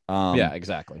peacefully. Yeah,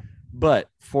 exactly. But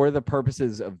for the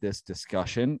purposes of this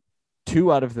discussion,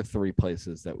 2 out of the 3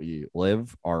 places that we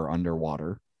live are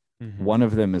underwater. One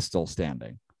of them is still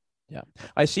standing.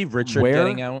 I see Richard Where-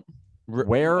 getting out.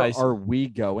 Where I see- are we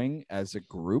going as a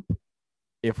group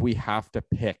if we have to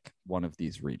pick one of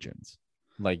these regions?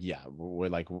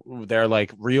 They're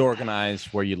like reorganize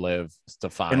where you live to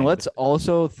find. And let's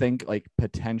also think like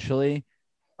potentially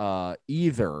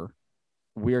either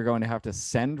we are going to have to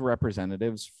send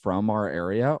representatives from our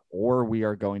area or we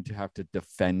are going to have to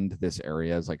defend this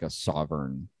area as like a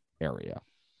sovereign area.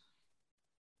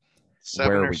 7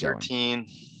 where are or we going? 13.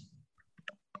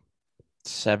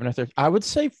 7 or 13. I would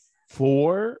say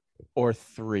 4 or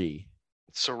 3.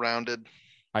 Surrounded.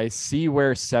 I see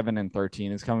where 7 and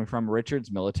 13 is coming from.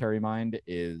 Richard's military mind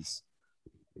is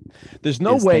There's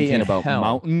no is way thinking in about hell.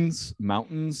 mountains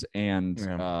and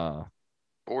Yeah.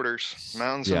 Borders.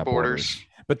 Mountains yeah, and borders.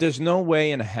 But there's no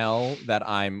way in hell that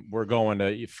we're going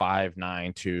to 5,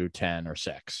 9, 2, 10, or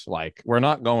 6. Like we're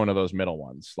not going to those middle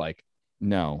ones. Like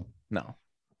No. no.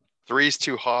 3's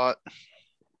too hot.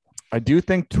 I do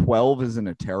think 12 isn't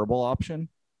a terrible option.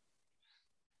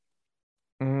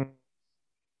 12's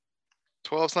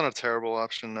not a terrible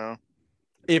option, no.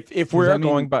 If we're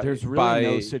going by, there's really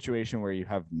no situation where you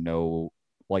have no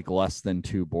like less than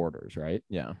 2 borders, right?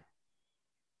 yeah.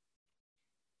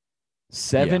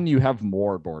 7, you have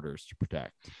more borders to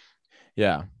protect.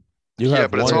 Yeah. You Yeah,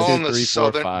 have but it's 1, all 2, in the 3, 4,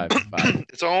 southern- 5.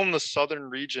 It's all in the southern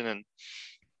region,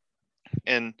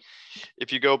 and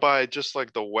if you go by just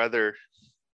like the weather,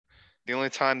 the only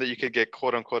time that you could get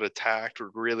quote unquote attacked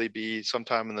would really be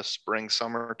sometime in the spring,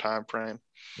 summer time frame.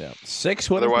 Yeah. 6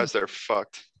 wouldn't Otherwise, be, they're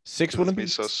fucked. 6 It's wouldn't be be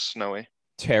so snowy.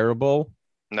 terrible.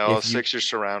 No, If you- 6 you're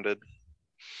surrounded.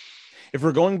 If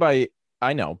we're going by,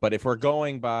 I know, but if we're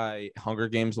going by Hunger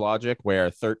Games logic, where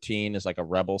 13 is like a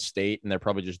rebel state and they're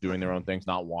probably just doing their own things,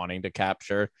 not wanting to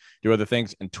capture, do other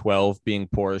things, and 12 being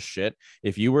poor as shit.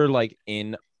 If you were like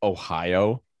in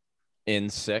Ohio in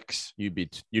 6, you'd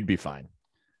be fine.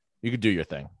 You could do your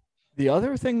thing. The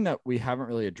other thing that we haven't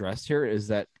really addressed here is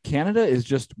that Canada is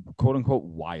just quote unquote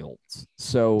wilds.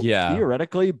 So Yeah.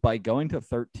 theoretically, by going to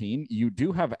 13, you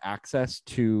do have access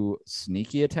to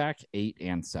sneaky attack 8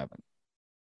 and 7,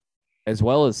 as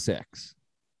well as 6.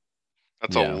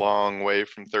 That's Yeah. a long way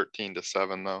from 13 to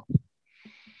 7, though.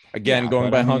 Again, Yeah, going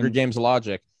but by I Hunger mean- Games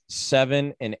logic,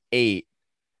 7 and 8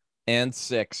 and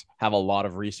 6 have a lot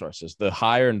of resources. The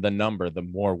higher the number, the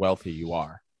more wealthy you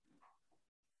are.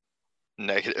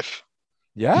 Negative.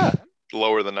 Yeah.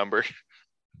 Lower the number.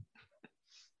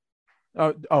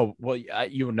 Oh, well,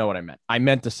 you know what I meant. I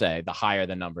meant to say the higher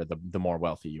the number, the more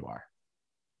wealthy you are.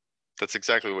 That's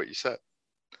exactly what you said.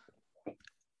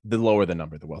 The lower the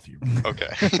number, the wealthier you are.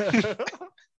 Okay.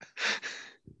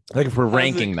 Like if we're How's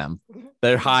ranking it- them,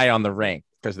 they're high on the rank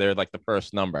because they're like the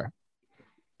first number.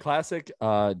 Classic.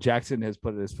 Jackson has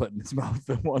put his foot in his mouth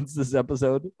once this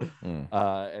episode, Mm.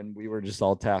 and we were just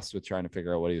all tasked with trying to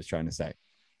figure out what he was trying to say.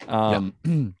 I'm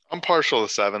partial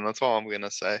to 7. That's all I'm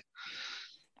gonna say.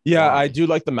 Yeah, Why? I do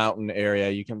like the mountain area.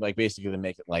 You can like basically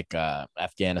make it like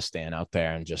Afghanistan out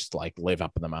there and just like live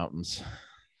up in the mountains.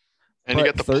 And you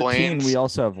But got the 13, plains. we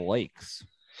also have lakes.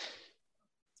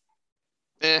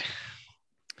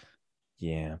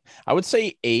 Yeah, I would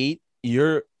say 8.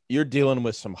 You're dealing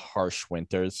with some harsh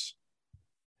winters,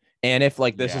 and if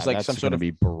like this Yeah, is like that's some sort gonna of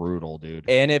be brutal, dude.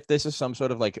 and if this is some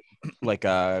sort of like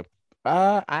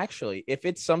actually if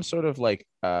it's some sort of like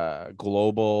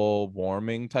global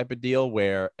warming type of deal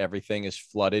where everything is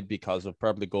flooded because of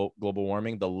probably global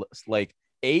warming, like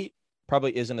 8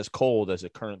 probably isn't as cold as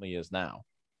it currently is now.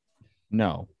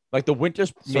 No, Like the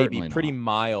winters may be Certainly pretty not.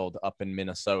 mild up in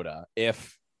Minnesota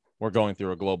if we're going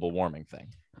through a global warming thing.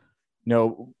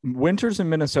 no. Winters in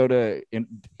Minnesota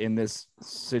in this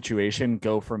situation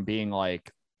go from being like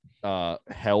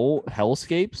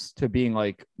hellscapes to being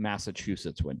like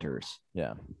Massachusetts winters.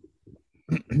 Yeah.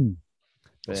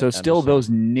 So still those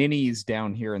ninnies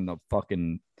down here in the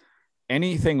fucking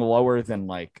anything lower than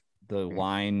like the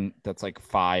line that's like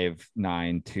 5,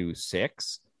 9 to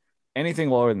 6. Anything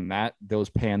lower than that, those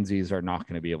pansies are not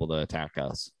going to be able to attack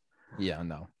us. Yeah,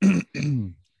 no.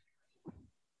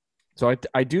 So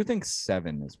I do think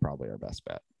 7 is probably our best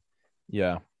bet.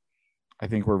 Yeah. I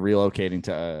think we're relocating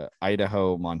to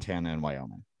Idaho, Montana, and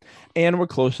Wyoming. And we're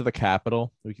close to the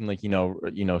capital. We can like,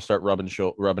 start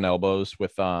rubbing elbows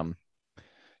with the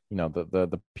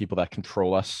people that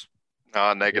control us.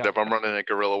 Negative. I'm running a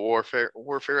guerrilla warfare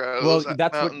out of Well, those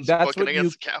that's what- mountains, that's fucking what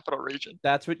against the capital region.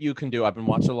 That's what you can do. I've been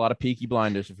watching a lot of Peaky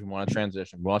Blinders. If we want to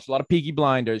transition, watch a lot of Peaky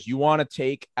Blinders. You want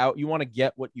to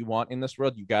get what you want in this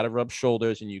world. You got to rub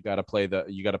shoulders, and you got to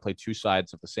play two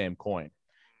sides of the same coin.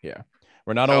 Here,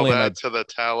 we're not Tell only am I that to the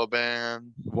Taliban.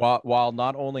 while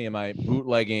not only am I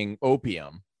bootlegging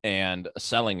opium and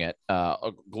selling it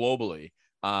globally,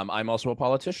 I'm also a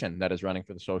politician that is running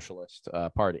for the Socialist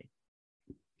Party.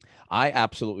 I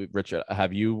absolutely, Richard,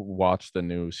 have you watched the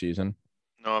new season?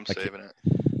 No, I'm I can't- saving it.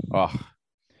 Oh,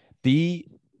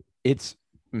 it's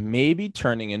maybe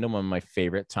turning into one of my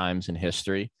favorite times in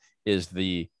history is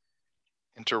the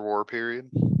Interwar period.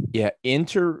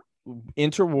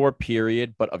 interwar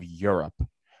period, but of Europe,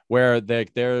 where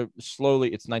they're slowly,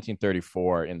 it's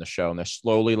 1934 in the show, and they're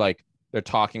slowly like they're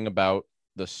talking about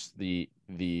the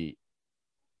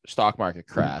stock market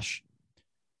crash,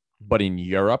 but in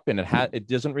Europe, and it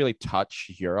doesn't really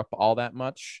touch Europe all that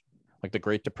much. Like the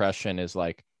Great Depression is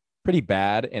like pretty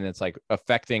bad, and it's like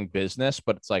affecting business,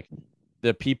 but it's like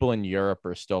the people in Europe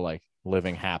are still like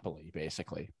living happily,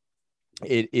 basically.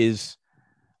 It is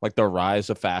like the rise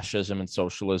of fascism and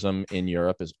socialism in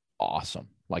Europe is awesome.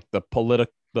 Like the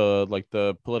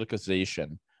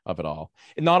politicization of it all.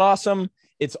 Not awesome.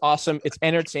 It's awesome. It's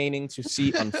entertaining to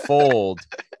see unfold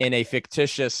in a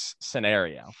fictitious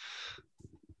scenario.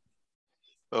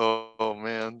 Oh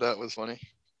man, that was funny.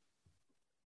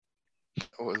 That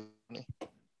was funny.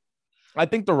 I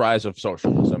think the rise of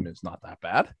socialism is not that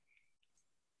bad.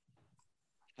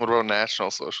 What about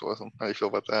National Socialism? How do you feel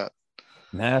about that?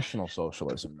 National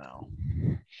socialism now.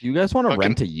 You guys want to Fucking-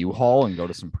 rent a U-Haul and go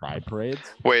to some pride parades?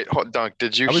 Wait, Dunk,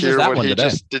 did you I was hear just at what one he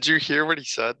today. did you hear what he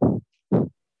said?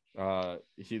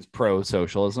 He's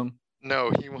pro-socialism.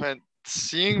 No, he went,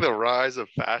 seeing the rise of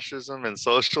fascism and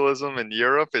socialism in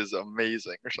Europe is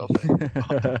amazing or something.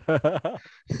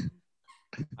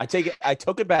 I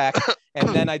took it back and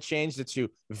then I changed it to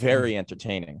very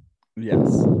entertaining.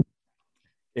 Yes.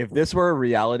 If this were a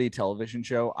reality television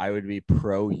show, I would be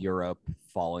pro-Europe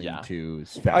falling Yeah. to I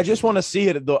just fascism. want to see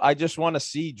it though. I just want to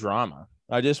see drama.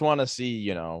 I just want to see,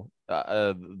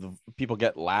 the people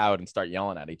get loud and start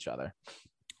yelling at each other.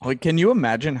 Like, can you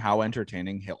imagine how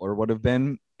entertaining Hitler would have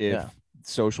been if Yeah.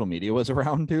 social media was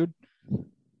around, dude?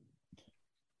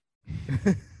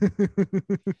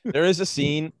 There is a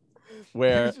scene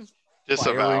where He's just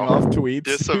firing Disavow. off tweets.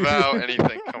 Disavow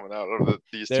anything coming out of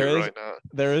these There two is right now.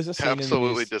 there is a scene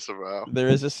Absolutely in the disavow. there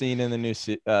is a scene in the new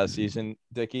season,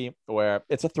 Dickie, where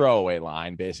it's a throwaway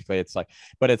line. Basically, it's like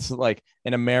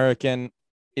an American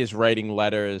is writing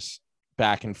letters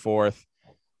back and forth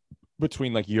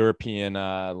between like European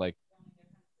like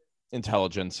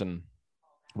intelligence and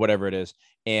whatever it is,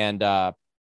 and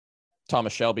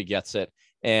Thomas Shelby gets it,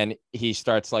 and he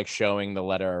starts like showing the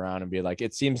letter around and be like,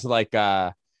 it seems like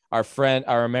our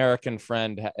American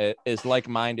friend is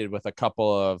like-minded with a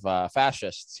couple of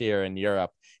fascists here in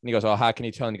Europe. And he goes, oh, how can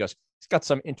you tell? And he goes, he's got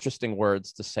some interesting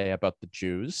words to say about the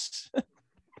Jews.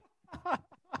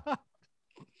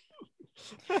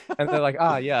 And they're like,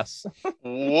 yes.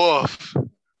 Woof.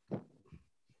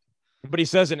 But he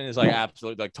says it in his like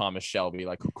absolute like Thomas Shelby,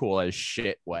 like cool as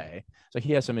shit way. So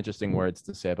he has some interesting words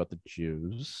to say about the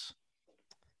Jews.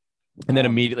 And then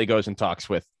immediately goes and talks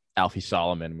with Alfie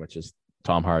Solomon, which is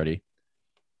Tom Hardy.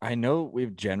 I know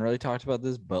we've generally talked about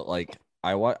this, but like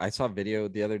I saw a video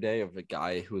the other day of a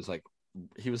guy who was like,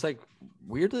 he was like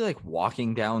weirdly like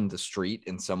walking down the street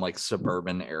in some like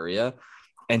suburban area,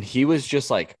 and he was just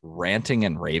like ranting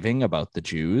and raving about the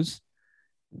Jews,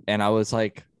 and I was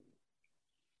like,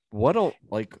 what a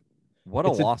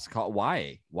lost cause.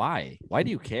 Why do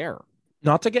you care?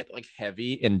 Not to get like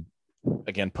heavy and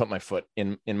again put my foot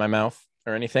in my mouth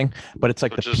or anything, but it's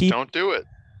like So the just people. don't do it.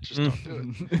 Just don't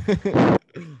do it.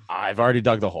 I've already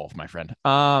dug the hole, my friend.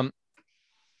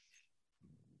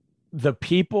 The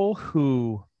people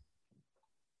who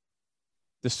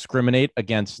discriminate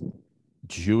against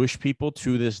Jewish people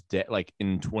to this day, like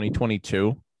in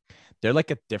 2022, they're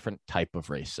like a different type of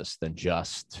racist than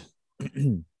just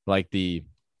like the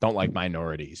don't like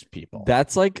minorities people.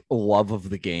 That's like love of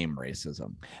the game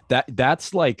racism.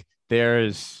 That's like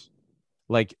there's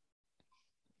like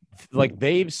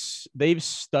they've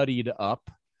studied up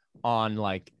on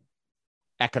like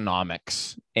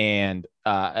economics and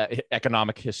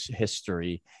economic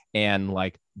history and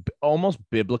like almost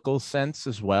biblical sense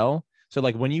as well. So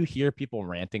like when you hear people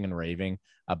ranting and raving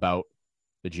about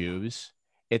the Jews,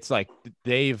 it's like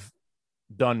they've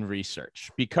done research,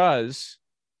 because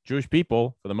Jewish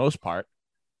people, for the most part,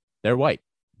 they're white.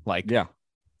 Like, Yeah.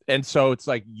 and so it's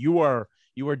like you are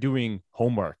doing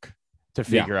homework to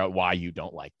figure out why you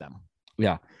don't like them.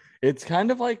 Yeah. It's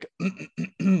kind of like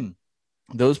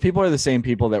those people are the same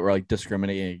people that were like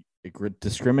discriminating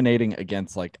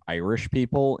against like Irish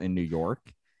people in New York.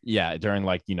 Yeah, during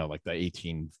like like the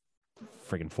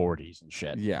 40s and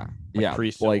shit. Yeah. Like Yeah.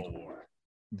 pre-Civil Like War.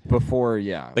 before,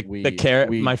 yeah.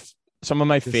 Some of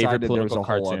my decided favorite there was political a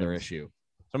whole other cartoons. issue.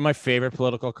 Some of my favorite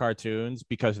political cartoons,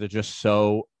 because they're just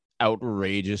so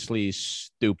outrageously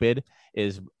stupid,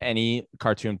 is any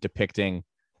cartoon depicting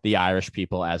the Irish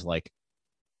people as like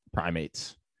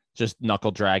primates, just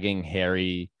knuckle dragging,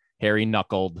 hairy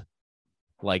knuckled,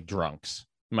 like drunks.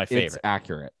 My favorite.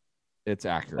 It's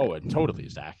accurate. Oh, it totally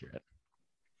is accurate.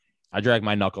 I drag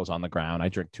my knuckles on the ground. I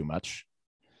drink too much.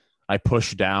 I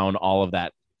push down all of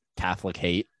that Catholic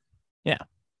hate. Yeah.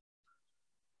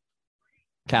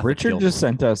 Catholic Richard guilt. just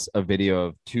sent us a video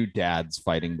of two dads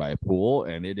fighting by a pool,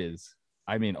 and it is,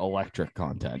 I mean, electric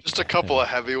content. Just a couple of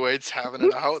heavyweights having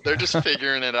it out. They're just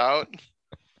figuring it out.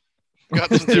 Got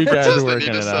some Two guys differences they working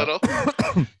need to it out.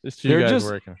 settle. There's two They're guys just-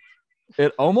 working.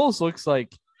 It almost looks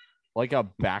like a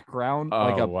background,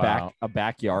 like Oh, wow. a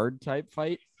backyard type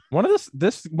fight. One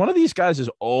of these guys is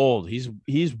old. He's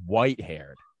white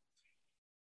haired.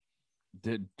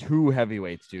 Two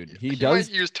heavyweights, dude. He He does.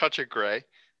 might use touch of gray.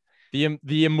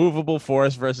 The immovable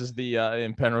force versus the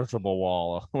impenetrable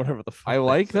wall, or whatever the fuck I they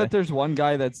like say. that there's one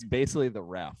guy that's basically the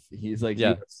ref. He's like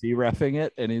Yeah. UFC refing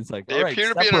it, and he's like, They all right,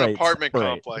 appear to be in an separate, apartment separate.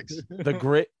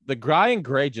 complex. The guy in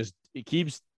gray just he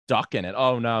keeps ducking it.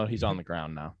 Oh no, he's on the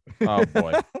ground now. Oh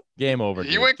boy, game over.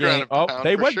 He dude. went ground and Oh, pound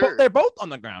they for went. sure. They're both on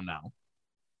the ground now.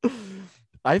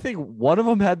 I think one of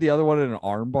them had the other one in an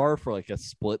arm bar for like a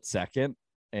split second,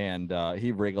 and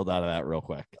he wriggled out of that real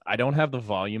quick. I don't have the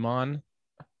volume on.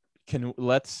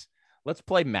 Let's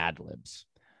play Mad Libs.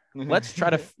 Let's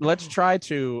try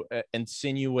to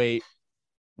insinuate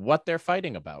what they're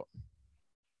fighting about.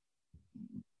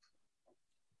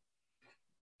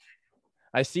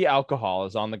 I see alcohol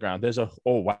is on the ground. There's oh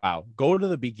wow. Go to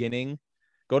the beginning,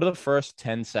 go to the first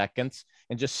 10 seconds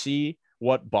and just see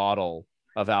what bottle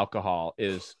of alcohol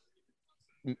is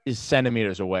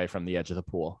centimeters away from the edge of the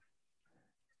pool.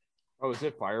 Oh, is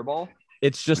it Fireball?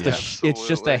 It's just Yeah, it's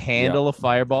just a absolutely. handle of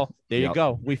Fireball. There you Yep.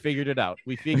 go. We figured it out.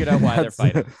 We figured out why they're That's-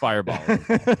 fighting Fireball.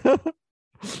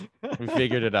 We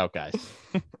figured it out, guys.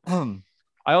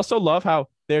 I also love how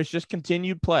there's just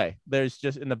continued play. There's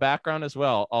just in the background as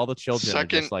well. All the children are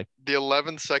just like, The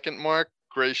 11-second mark,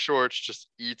 Gray Shorts just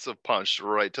eats a punch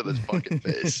right to this fucking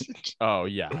face. oh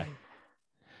yeah. And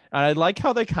I like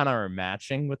how they kind of are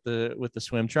matching with the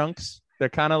swim trunks. They're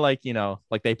kind of like,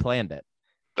 like they planned it.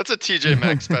 That's a TJ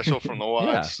Maxx special from the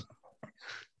wives.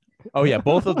 Oh yeah,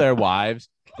 both of their wives.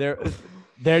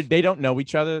 They don't know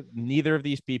each other. Neither of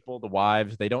these people, the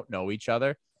wives, they don't know each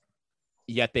other.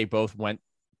 Yet they both went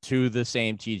to the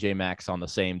same TJ Maxx on the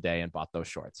same day and bought those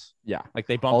shorts. Yeah. Like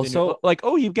they bumped Also- into, like,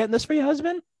 oh, you getting this for your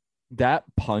husband? That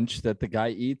punch that the guy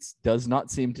eats does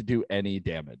not seem to do any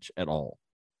damage at all.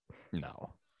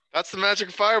 No. That's the magic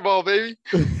of Fireball, baby.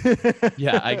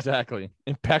 Yeah, exactly.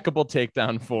 Impeccable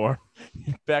takedown form.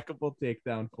 Impeccable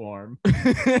takedown form.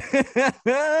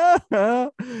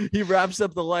 He wraps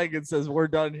up the leg and says, "We're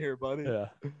done here, buddy." Yeah.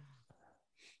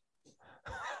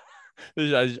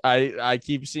 I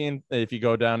keep seeing, if you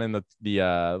go down in the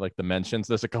like the mentions,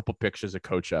 there's a couple pictures of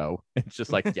Coach O. It's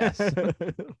just like, yes.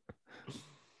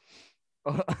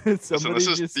 Listen,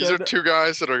 these are two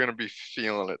guys that are going to be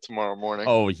feeling it tomorrow morning.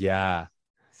 Oh yeah.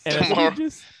 And it's- Tomorrow.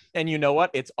 and you know what?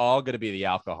 It's all going to be the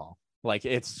alcohol. Like,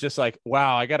 it's just like,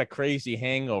 wow, I got a crazy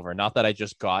hangover. Not that I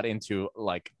just got into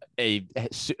like a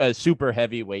super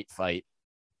heavyweight fight.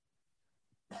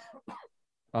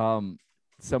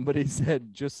 Somebody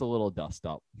said just a little dust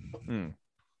up. Hmm.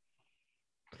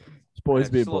 Boys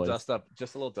Yeah, be just a little boys. dust up.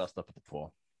 Just a little dust up at the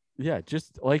pool. Yeah,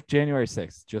 just like January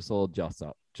 6th, just a little dust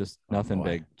up. Just nothing boy.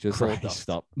 big. Just a little Christ. dust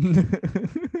up.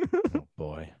 Oh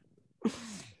boy.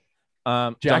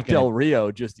 Jack Duncan, Del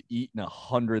Rio just eating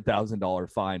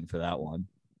 $100,000 fine for that one.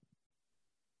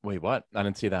 wait, what? I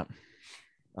didn't see that.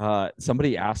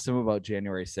 Somebody asked him about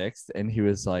January 6th, and he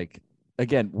was like,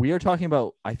 again, we are talking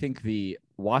about, I think, the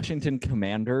Washington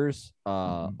Commanders,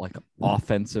 like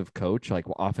offensive coach, like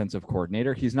offensive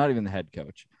coordinator. He's not even the head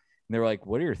coach. And they were like,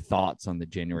 what are your thoughts on the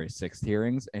January 6th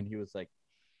hearings? And he was like,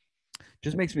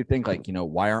 just makes me think, like,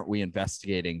 why aren't we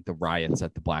investigating the riots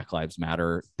at the Black Lives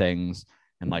Matter things?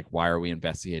 And like, why are we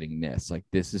investigating this? Like,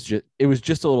 this is just, it was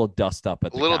just a little dust up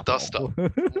at the Little Capitol. A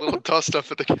little dust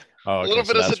up at the Oh, a little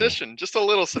bit of sedition. Just a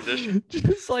little sedition.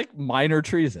 Just like minor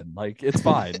treason. Like, it's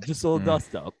fine. Just a little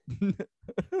dust up.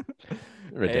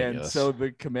 Ridiculous. And so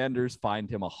the Commanders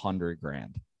fined him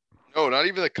 $100,000. No, not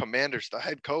even the Commanders. The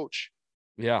head coach.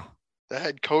 Yeah. The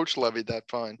head coach levied that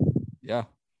fine. Yeah.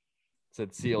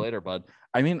 Said, see you later, bud.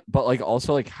 I mean, but like,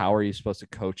 also, like, how are you supposed to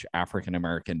coach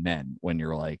African-American men when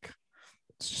you're like,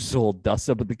 it's just a little dust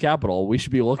up at the Capitol? We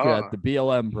should be looking at the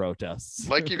BLM protests.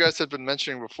 Like you guys had been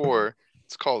mentioning before,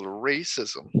 it's called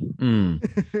racism.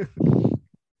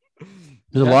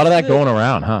 There's a lot of that going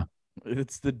around, huh?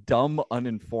 It's the dumb,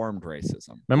 uninformed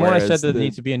racism. Remember when I said Whereas there the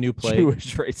needs to be a new play?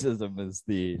 Jewish racism is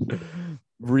the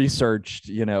researched,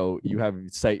 you have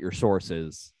cite your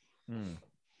sources,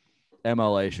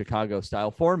 MLA Chicago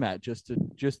style format, just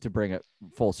to bring it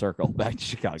full circle back to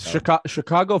Chicago.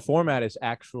 Chicago format is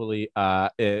actually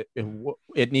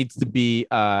it needs to be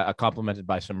complemented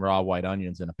by some raw white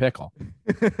onions and a pickle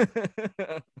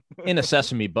in a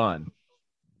sesame bun.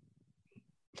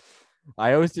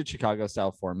 I always did Chicago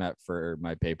style format for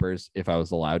my papers if I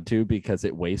was allowed to, because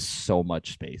it wastes so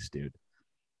much space, dude.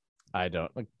 I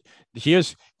don't.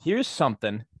 Here's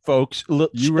something, folks. You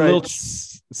write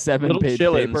 7-page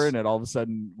chillins. paper, and then all of a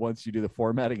sudden, once you do the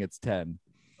formatting, it's 10.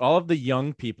 All of the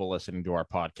young people listening to our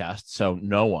podcast, so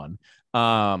no one.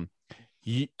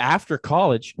 After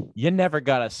college, you never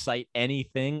gotta cite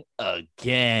anything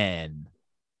again,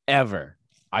 ever.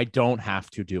 I don't have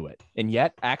to do it, and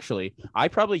yet, actually, I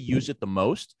probably use it the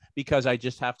most because I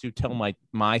just have to tell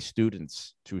my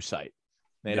students to cite.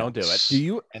 They don't do it. Do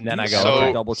you? And then do I you go, ever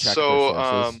okay. double check So,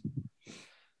 their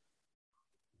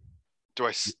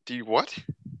sources? do you what? Do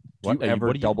What you are you- ever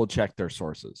what do you- double check their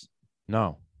sources?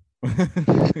 No.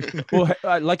 Well,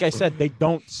 like I said, they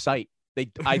don't cite.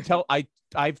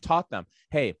 I've taught them,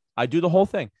 hey, I do the whole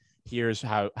thing. Here's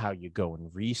how you go and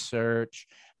research.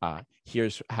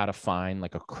 Here's how to find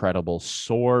like a credible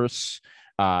source.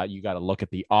 You got to look at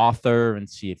the author and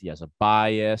see if he has a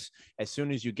bias. As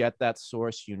soon as you get that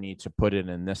source, you need to put it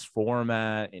in this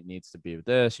format. It needs to be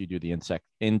this. You do the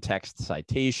in-text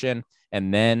citation.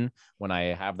 And then when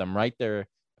I have them write their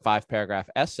 5-paragraph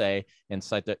essay and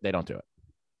cite that, they don't do it.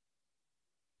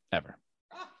 Ever.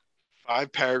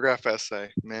 5-paragraph essay,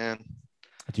 man.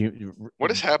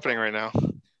 What is Mm-hmm. happening right now?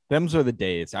 Them's are the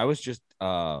days. I was just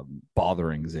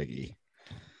bothering Ziggy.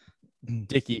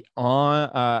 Dickie,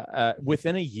 on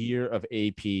within a year of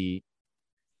AP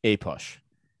push,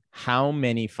 how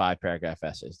many 5-paragraph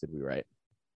essays did we write?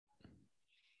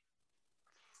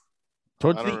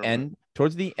 Towards I the don't end,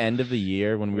 towards the end of the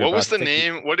year when we were What was about the to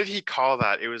take name? What did he call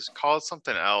that? It was called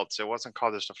something else. It wasn't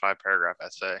called just a 5-paragraph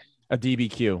essay. a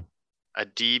DBQ, A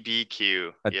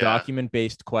DBQ. a Yeah.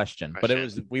 document-based question, but it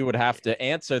was Question. we would have to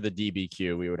answer the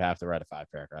DBQ. We would have to write a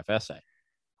 5-paragraph essay.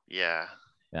 Yeah.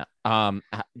 Yeah. That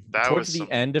Towards was the some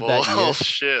end of that year.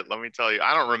 bullshit. Let me tell you.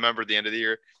 I don't remember the end of the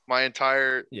year. My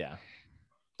entire Yeah.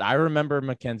 I remember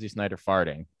Mackenzie Snyder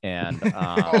farting, and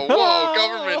oh whoa,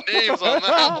 government names on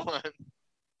that one.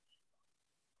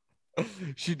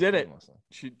 She did it.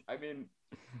 I mean,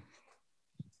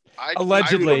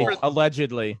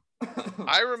 allegedly,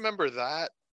 I remember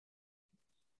that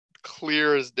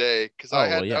clear as day because Oh,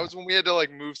 well, yeah. that was when we had to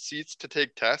like move seats to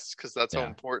take tests because that's how Yeah.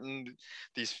 important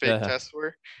these fake Yeah. tests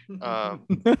were.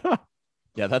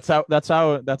 Yeah, that's how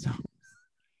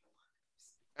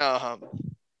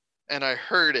And I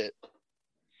heard it,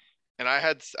 and I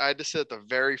had to sit at the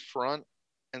very front,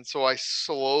 and so I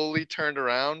slowly turned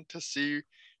around to see.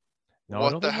 No, What I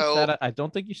don't the think hell? I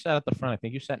don't think you sat at the front. I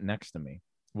think you sat next to me.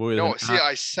 No, see,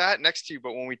 I sat next to you,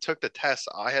 but when we took the test,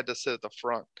 I had to sit at the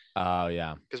front Oh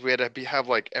yeah, because we had to have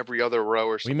like every other row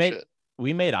or some shit.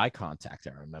 we made eye contact.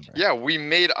 I remember. Yeah, we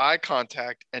made eye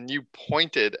contact, and you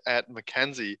pointed at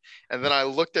Mackenzie, and then I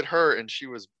looked at her, and she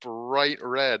was bright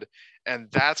red,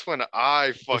 and that's when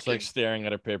I just fucking. like staring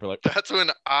at her paper, like That's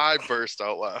when I burst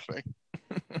out laughing.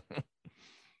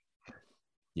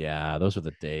 yeah, those were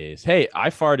the days. Hey, I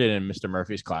farted in Mr.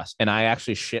 Murphy's class, and I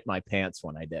actually shit my pants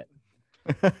when I did.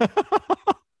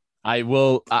 I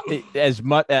will as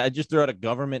much. I just threw out a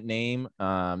government name.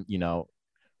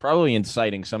 Probably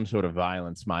inciting some sort of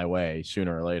violence my way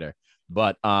sooner or later.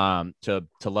 But to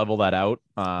level that out.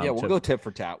 yeah, we'll go tit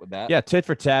for tat with that. Yeah, tit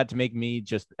for tat to make me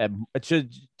just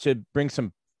to bring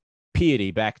some piety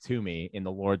back to me in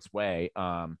the Lord's way.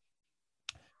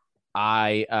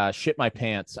 I shit my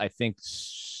pants. I think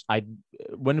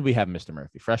when did we have Mr.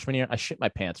 Murphy? Freshman year? I shit my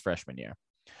pants freshman year.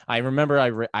 I remember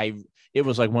it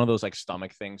was like one of those like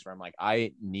stomach things where I'm like,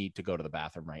 I need to go to the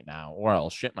bathroom right now or I'll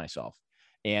shit myself.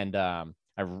 And I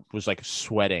was like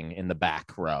sweating in the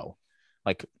back row,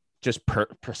 like just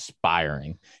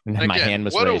perspiring. And And my again, hand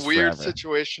was what a raised weird forever.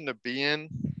 situation to be in.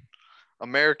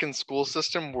 American school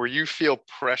system where you feel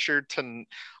pressured to.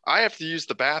 I have to use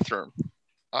the bathroom.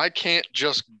 I can't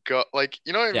just go. Like,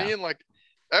 you know what I Yeah. mean? Like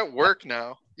at work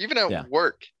now, even at Yeah.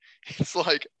 work, it's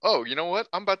like, oh, you know what?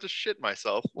 I'm about to shit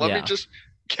myself. Let me Yeah. just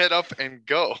get up and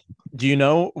go. Do you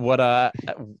know what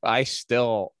I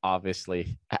still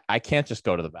obviously I can't just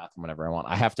go to the bathroom whenever I want.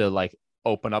 I have to like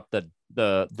open up the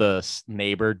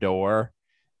neighbor door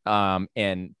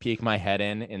and peek my head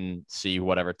in and see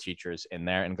whatever teacher's in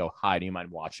there and go, hi, do you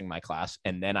mind watching my class?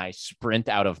 And then I sprint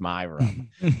out of my room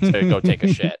to go take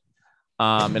a shit.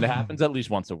 And it happens at least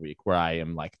once a week where I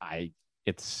am like,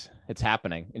 it's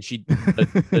happening. And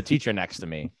the teacher next to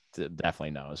me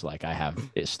definitely knows like I have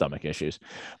stomach issues.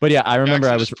 But yeah, I remember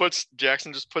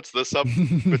Jackson just puts this up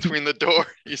between the door.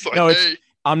 He's like, No, hey,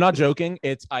 I'm not joking.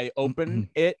 I open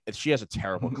it. She has a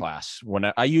terrible class.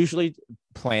 When I usually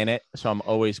plan it, so I'm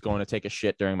always going to take a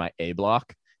shit during my A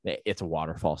block. It's a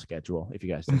waterfall schedule. If you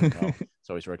guys didn't know, it's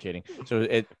always rotating.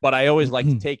 But I always like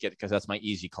to take it because that's my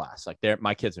easy class. Like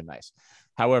my kids are nice.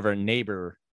 However,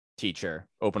 neighbor teacher,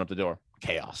 open up the door,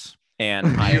 chaos. And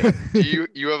you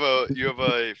have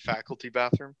a faculty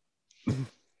bathroom?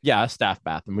 yeah, a staff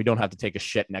bathroom. We don't have to take a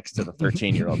shit next to the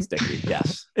 13-year-old Sticky.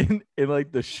 Yes. in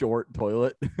like the short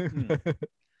toilet.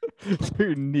 So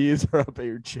your knees are up at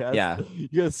your chest. Yeah. You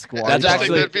gotta squat. That's I think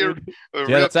actually- that'd be a Yeah,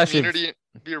 real that's actually- community.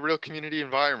 Be a real community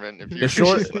environment. If The you're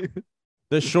short- just like-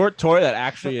 The short toilet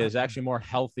actually is actually more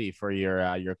healthy for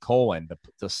your colon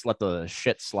to let the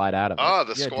shit slide out of it. Oh,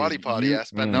 the Yeah, squatty dude, potty. you-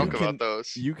 Ask Ben you Nelk can- about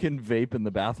those. You can vape in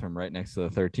the bathroom right next to the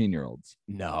 13-year-olds.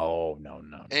 No.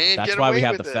 And That's get why we away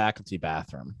have the with it. faculty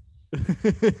bathroom.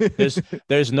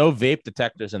 There's no vape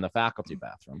detectors in the faculty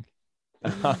bathroom.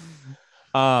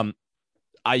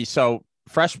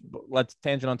 Let's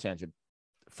tangent on tangent.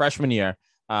 Freshman year,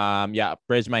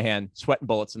 raised my hand, sweating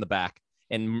bullets in the back,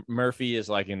 and Murphy is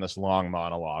like in this long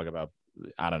monologue about,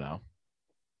 I don't know,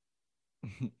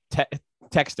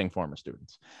 texting former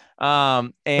students,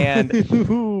 and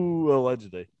Ooh,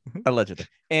 allegedly.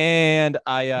 and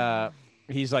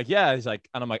he's like, and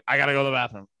I'm like, I gotta go to the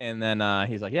bathroom, and then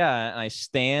he's like, and I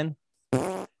stand,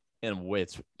 and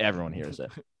everyone hears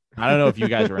it. I don't know if you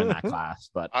guys were in that class,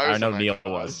 but I I was know in that Neil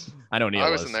class. was. I know Neil I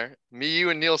was in there. Me, you,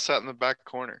 and Neil sat in the back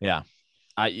corner. Yeah.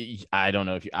 I don't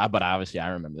know if you, but obviously I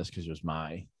remember this because it was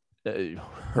my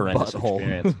horrendous Butthole.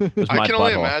 experience. It was I my can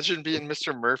only butthole. imagine being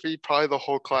Mr. Murphy. Probably the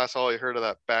whole class, all I heard of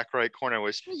that back right corner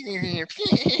was.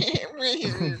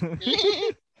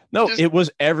 No, just- it was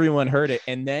everyone heard it,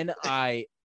 and then I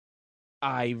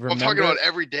remember. I'm talking about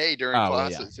every day during Oh, well,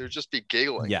 yeah. classes. They would just be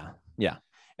giggling. Yeah.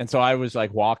 And so I was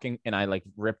like walking, and I like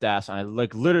ripped ass, and I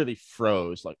like literally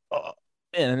froze, like, oh.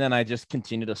 And then I just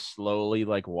continued to slowly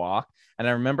like walk. And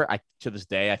I remember, to this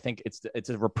day, I think it's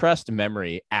a repressed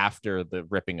memory after the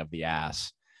ripping of the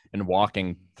ass and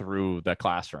walking through the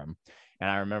classroom. And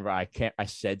I remember I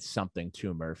said something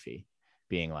to Murphy,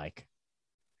 being like,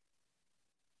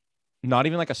 not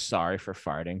even like a sorry for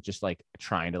farting, just like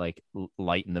trying to like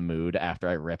lighten the mood after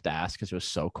I ripped ass because it was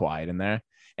so quiet in there.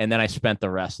 And then I spent the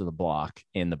rest of the block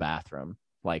in the bathroom,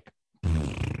 like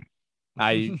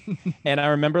I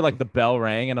remember like the bell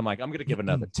rang, and I'm like, I'm gonna give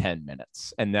another 10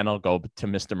 minutes, and then I'll go to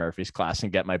Mr. Murphy's class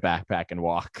and get my backpack and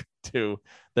walk to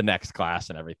the next class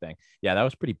and everything. Yeah, that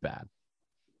was pretty bad.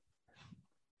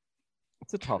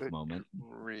 It's a tough Good moment.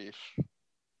 grief.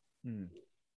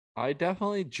 I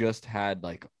definitely just had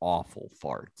like awful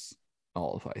farts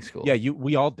all of high school. Yeah,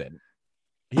 we all did.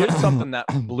 Here's something that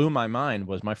blew my mind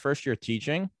was my first year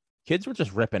teaching. Kids were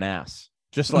just ripping ass,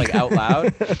 just like out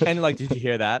loud. And like, did you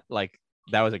hear that? Like,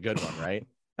 that was a good one, right?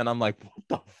 And I'm like, what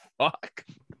the fuck?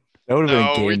 That would have been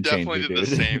a No, game we definitely changer, did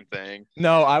the dude. same thing.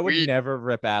 No, I would We- never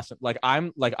rip ass.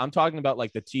 I'm talking about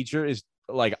like the teacher is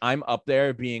like, I'm up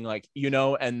there being like,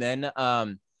 and then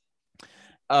The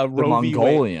Roe v. Wade.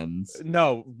 Mongolians.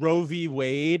 No, Roe v.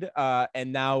 Wade.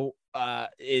 And now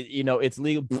it's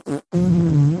legal.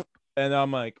 And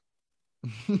I'm like,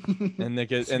 and the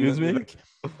kid, Excuse me?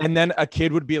 and then a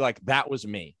kid would be like, that was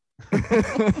me.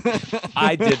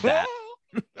 I did that.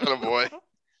 Oh boy.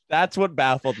 That's what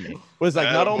baffled me. Was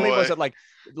like, not only was Attaboy. it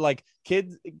like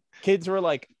kids were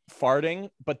like farting,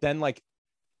 but then like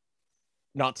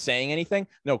not saying anything.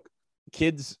 No,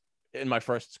 kids in my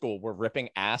first school were ripping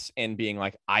ass and being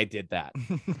like, I did that.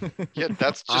 Yeah,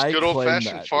 that's just I good claim old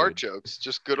fashioned that, fart dude. jokes.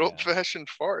 Just good old fashioned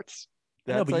farts.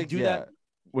 I know, That's but you like, do yeah, that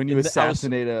when you in the- I was-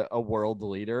 assassinate a world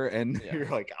leader and Yeah. you're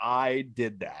like, I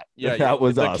did that. Yeah, that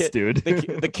was the us, kid- dude.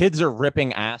 the kids are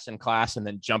ripping ass in class and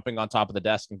then jumping on top of the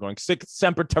desk and going sic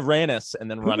semper tyrannis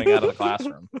and then running out of the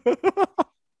classroom.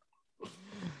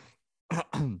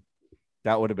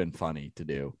 That would have been funny to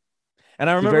do. And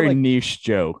I It's a remember very like, niche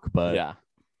joke, but yeah,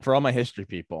 for all my history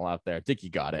people out there, Dickie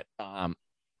got it. I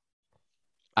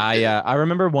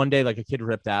remember one day like a kid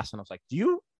ripped ass and I was like,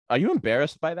 are you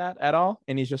embarrassed by that at all?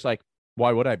 And he's just like,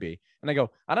 why would I be? And I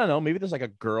go, I don't know, maybe there's like a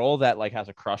girl that like has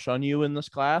a crush on you in this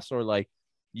class, or like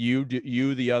you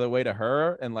the other way to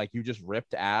her, and like you just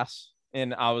ripped ass.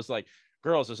 And I was like,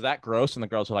 girls, is that gross? And the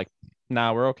girls are like,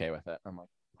 nah, we're okay with it. I'm like,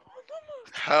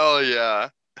 Hell yeah.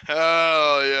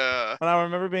 Hell yeah. and I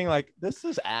remember being like, this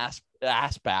is ass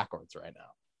backwards right now.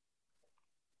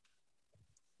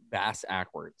 bass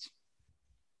backwards.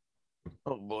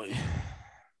 Oh boy.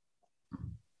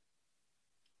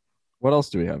 What else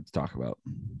do we have to talk about?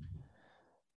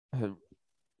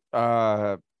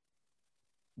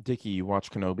 Dickie, you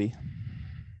watch Kenobi?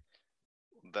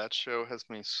 That show has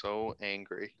me so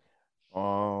angry.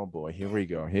 Oh boy, here we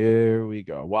go.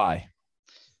 Why?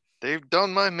 They've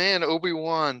done my man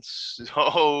Obi-Wan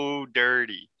so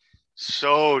dirty.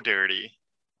 So dirty.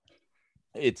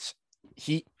 This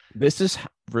is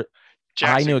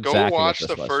Jackson, knew go exactly what watch this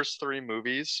the was. first 3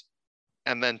 movies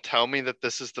and then tell me that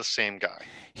this is the same guy.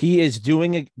 he is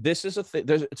doing this is a thing.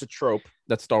 It's a trope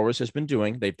that Star Wars has been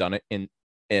doing. They've done it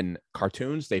in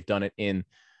cartoons. They've done it in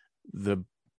the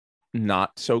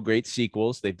not so great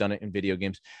sequels. They've done it in video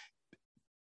games.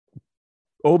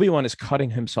 Obi-Wan is cutting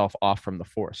himself off from the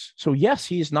Force. So yes,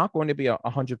 he's not going to be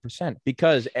 100%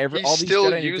 because He's all these still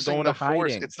Jedi need to go using into the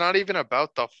Force. hiding. It's not even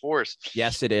about the Force.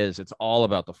 Yes, it is. It's all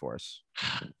about the Force.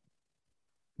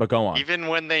 But go on. Even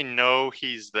when they know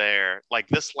he's there, like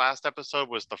this last episode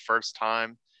was the first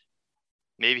time.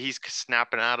 Maybe he's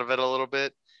snapping out of it a little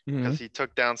bit Mhm. because he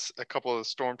took down a couple of the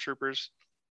stormtroopers.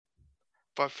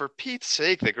 But for Pete's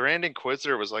sake, the Grand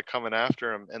Inquisitor was like coming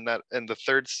after him, and the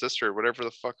third sister, whatever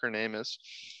the fuck her name is,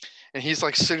 and he's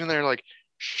like sitting there like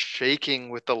shaking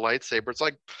with the lightsaber. It's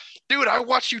like, dude, I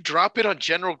watched you drop it on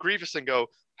General Grievous and go,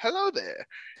 "Hello there,"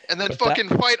 and then But fucking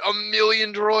fight a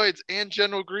million droids and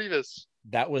General Grievous.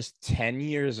 That was 10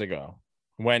 years ago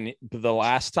when the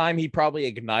last time he probably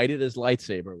ignited his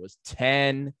lightsaber was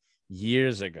 10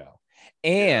 years ago.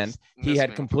 And Yes, he this had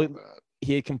made me feel completely bad.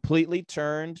 he had completely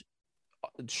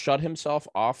shut himself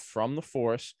off from the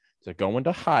Force to go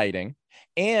into hiding,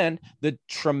 and the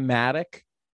traumatic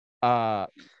the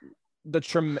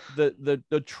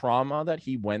trauma that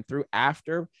he went through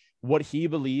after what he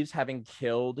believes having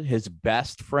killed his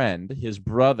best friend, his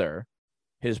brother,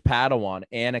 his Padawan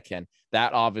Anakin,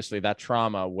 that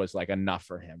trauma was like enough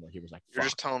for him, where he was like, You're fuck.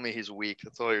 just telling me he's weak.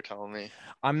 That's all you're telling me.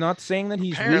 I'm not saying that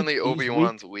he's Apparently, weak.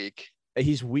 Obi-Wan's weak.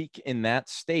 He's weak in that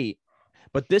state,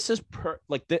 but this is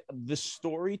the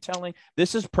storytelling.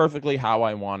 This is perfectly how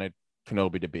I wanted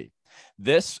Kenobi to be.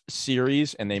 This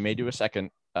series, and they may do a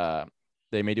second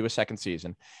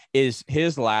season, is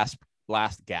his last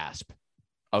gasp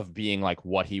of being like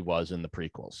what he was in the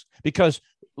prequels. Because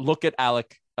look at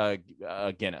Alec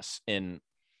Guinness in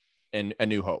A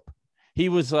New Hope. He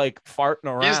was like farting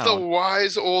around. He's the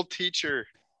wise old teacher.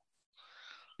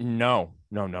 No.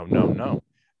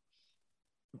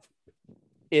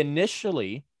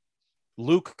 Initially,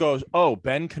 Luke goes, "Oh,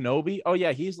 Ben Kenobi? Oh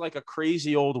yeah, he's like a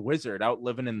crazy old wizard out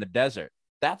living in the desert."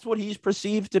 That's what he's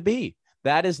perceived to be.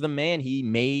 That is the man he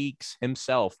makes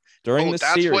himself during the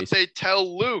that's series. what they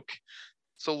tell Luke.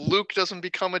 So Luke doesn't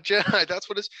become a Jedi. That's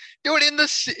what it's. Dude, in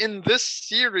this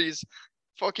series,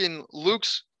 fucking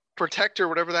Luke's protector,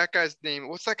 whatever that guy's name.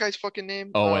 What's that guy's fucking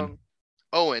name? Owen.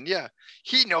 Owen, yeah.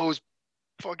 He knows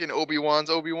fucking Obi-Wan's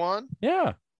Obi-Wan.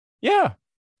 Yeah.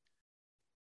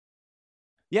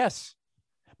 Yes.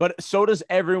 But so does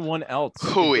everyone else.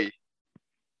 Hooey.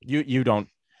 You don't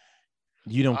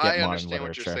get I modern understand what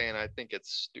literature. you're saying. I think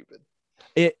it's stupid.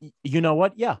 You know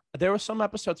what? Yeah, there were some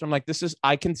episodes where I'm like,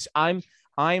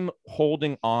 I'm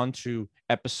holding on to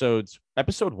episodes.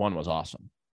 Episode 1 was awesome.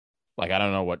 Like, I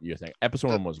don't know what you think. Episode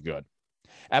 1 was good.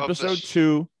 Episode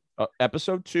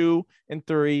 2 and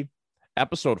 3.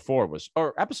 Episode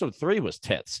 3 was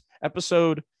tits.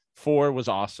 Episode 4 was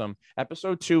awesome.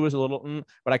 Episode 2 was a little,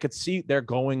 but I could see they're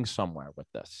going somewhere with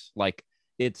this. Like,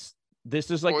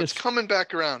 this is like it's coming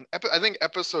back around. I think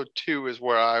episode 2 is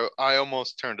where I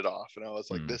almost turned it off, and I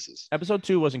was like, "This is." Episode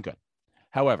 2 wasn't good.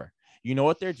 However, you know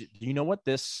what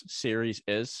this series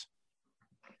is?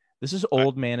 This is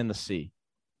Old Man in the Sea.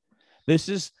 This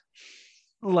is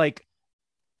like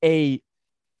an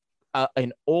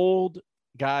old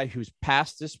guy who's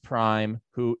past his prime,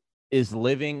 who is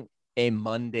living a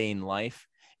mundane life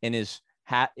and is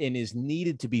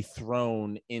needed to be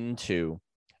thrown into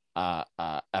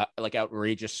like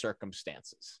outrageous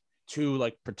circumstances to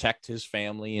like protect his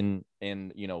family and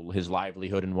his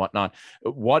livelihood and whatnot.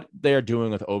 What they're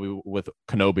doing with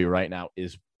Kenobi right now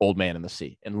is Old Man in the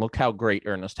Sea, and look how great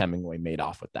Ernest Hemingway made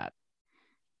off with that.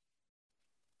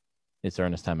 It's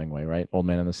Ernest Hemingway, right? Old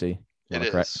Man in the Sea. It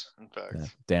is, in fact. Yeah,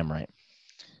 damn right.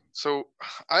 So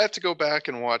I have to go back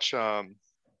and watch A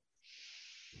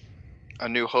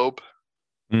New Hope.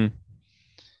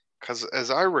 Because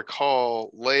as I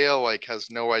recall, Leia like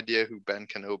has no idea who Ben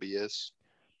Kenobi is.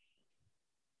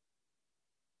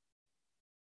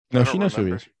 No, she knows who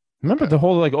he is. Remember the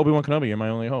whole like Obi-Wan Kenobi, you're my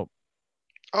only hope.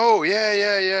 Oh,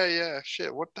 yeah.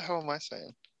 Shit, what the hell am I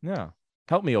saying? Yeah.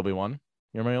 Help me, Obi-Wan.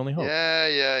 You're my only hope.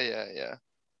 Yeah.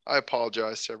 I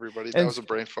apologize to everybody. That was a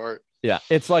brain fart. Yeah,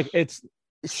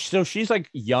 so she's like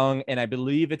young, and I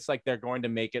believe it's like they're going to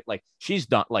make it like she's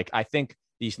done. Like, I think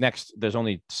there's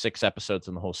only 6 episodes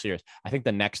in the whole series. I think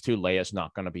the next 2, Leia's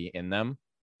not going to be in them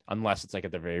unless it's like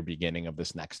at the very beginning of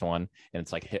this next one, and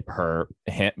it's like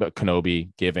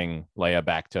Kenobi giving Leia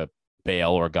back to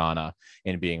Bail Organa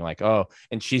and being like, oh,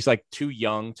 and she's like too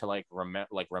young to like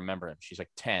remember him. She's like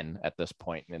 10 at this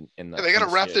point in the. Yeah, they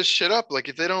gotta wrap this shit up. Like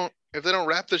if they don't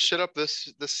wrap this shit up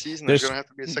this season, there's gonna have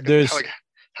to be a second. Like,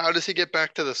 how does he get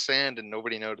back to the sand and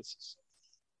nobody notices?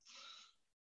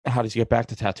 How does he get back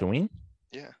to Tatooine?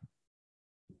 Yeah.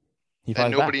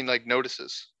 And nobody like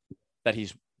notices that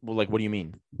he's like. What do you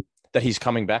mean? that he's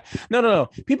coming back. No.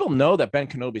 People know that Ben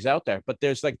Kenobi's out there, but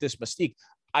there's like this mystique.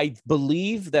 I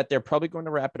believe that they're probably going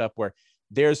to wrap it up where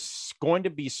there's going to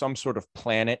be some sort of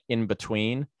planet in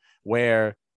between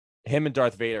where him and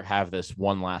Darth Vader have this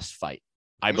one last fight.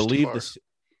 I believe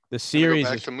the series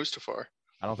back is to Mustafar.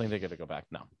 I don't think they're going to go back.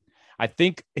 No, I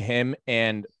think him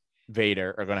and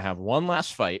Vader are going to have one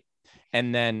last fight,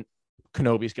 and then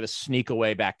Kenobi's going to sneak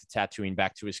away back to Tatooine,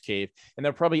 back to his cave, and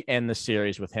they'll probably end the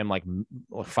series with him like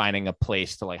finding a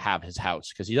place to like have his house,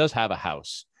 because he does have a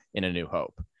house in A New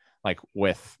Hope, like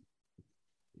with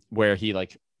where he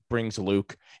like brings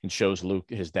Luke and shows Luke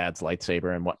his dad's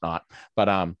lightsaber and whatnot. But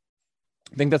I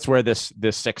think that's where this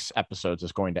 6 episodes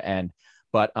is going to end.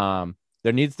 But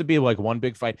there needs to be like one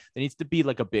big fight. There needs to be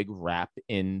like a big wrap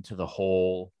into the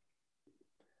whole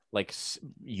like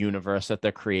universe that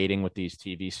they're creating with these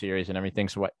TV series and everything.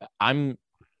 So I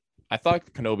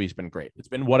thought Kenobi's been great. It's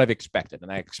been what I've expected,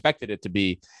 and I expected it to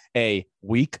be a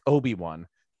weak Obi-Wan,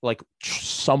 like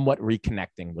somewhat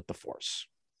reconnecting with the Force.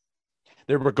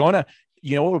 They were gonna,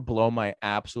 you know, what would blow my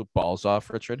absolute balls off,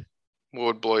 Richard? What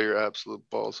would blow your absolute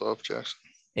balls off, Jackson?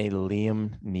 A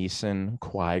Liam Neeson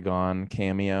Qui-Gon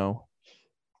cameo.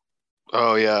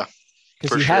 Oh yeah,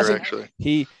 for he sure. hasn't, Actually,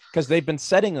 because they've been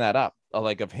setting that up,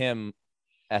 like of him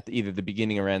at either the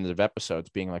beginning or end of episodes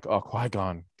being like, oh,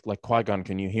 Qui-Gon,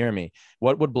 can you hear me?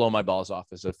 What would blow my balls off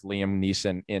is if Liam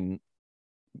Neeson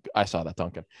I saw that,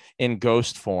 Duncan, in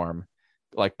ghost form,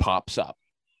 like pops up,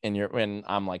 and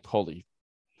I'm like, holy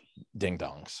ding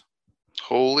dongs.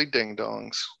 Holy ding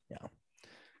dongs.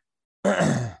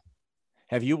 Yeah.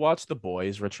 Have you watched The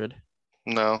Boys, Richard?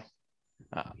 No.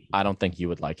 I don't think you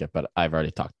would like it, but I've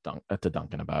already talked to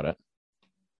Duncan about it.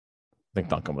 I think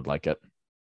Duncan would like it.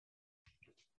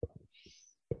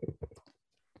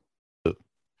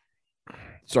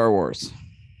 Star Wars.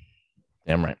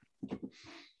 Damn right.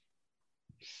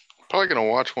 Probably gonna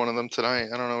watch one of them tonight.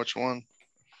 I don't know which one.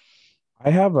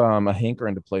 I have a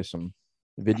hankering to play some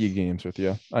video games with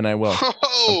you, and I will.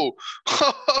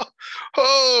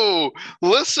 Oh,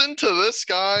 listen to this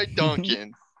guy,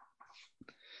 Duncan.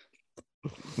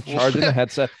 Charging the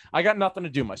headset. I got nothing to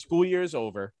do. My school year is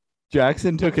over.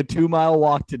 Jackson took a 2-mile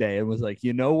walk today and was like,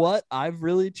 you know what? I've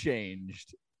really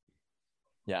changed.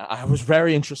 Yeah, I was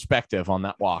very introspective on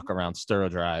that walk around Sturrow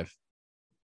Drive.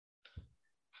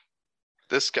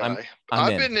 This guy.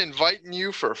 I've been inviting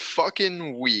you for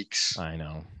fucking weeks. I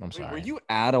know. I'm sorry. Were you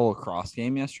at a lacrosse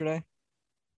game yesterday?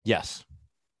 Yes.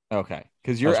 Okay.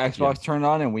 Because your Xbox turned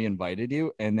on and we invited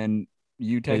you, and then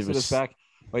you texted us back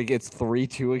like it's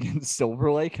 3-2 against Silver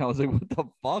Lake. I was like, what the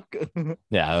fuck?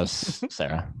 Yeah, that was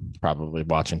Sarah probably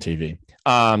watching TV.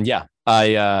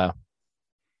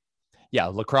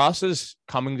 Lacrosse is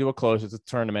coming to a close. It's a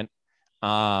tournament.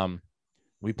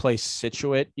 We play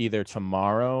Scituate either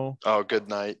tomorrow. Oh, good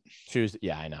night. Tuesday.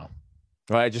 Yeah, I know.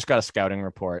 Well, I just got a scouting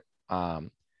report. The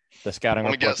scouting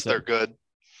report. I guess they're good.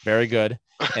 Very good.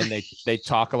 And they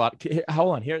talk a lot.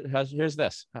 Hold on. Here's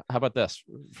this. How about this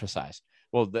for size?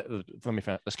 Well, let me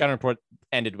finish. The scouting report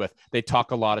ended with they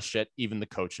talk a lot of shit, even the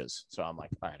coaches. So I'm like,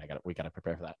 all right, we got to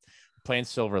prepare for that. Playing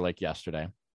Silver Lake yesterday.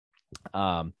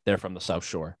 They're from the South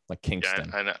Shore, like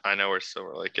Kingston. Yeah, I know where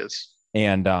Silver Lake is.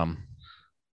 And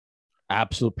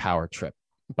absolute power trip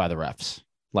by the refs.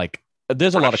 Like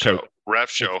there's a lot of ref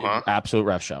show, huh? Absolute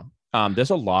ref show.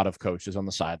 There's a lot of coaches on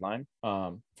the sideline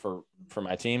for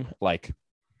my team. Like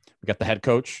we got the head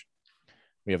coach,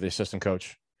 we have the assistant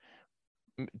coach.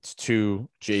 It's 2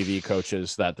 JV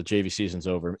coaches that the JV season's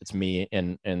over. It's me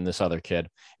and this other kid,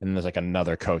 and then there's like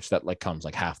another coach that like comes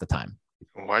like half the time.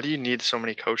 Why do you need so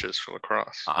many coaches for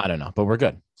lacrosse? I don't know, but we're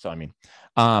good. So I mean,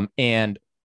 and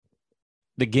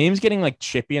the game's getting like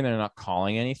chippy and they're not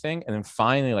calling anything. And then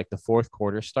finally, like the fourth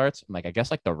quarter starts. And like, I guess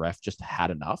like the ref just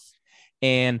had enough.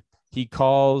 And he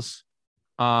calls,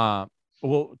 to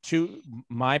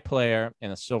my player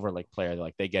and a Silver Lake player,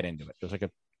 like they get into it. There's like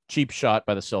a cheap shot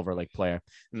by the Silver Lake player.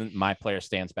 And then my player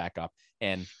stands back up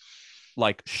and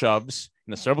like shoves.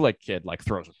 And the Silver Lake kid like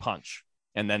throws a punch.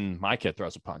 And then my kid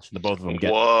throws a punch. And both of them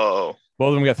get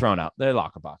thrown out. They're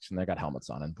locker box and they got helmets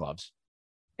on and gloves.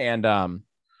 And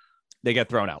they get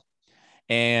thrown out.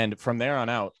 And from there on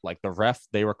out, like the ref,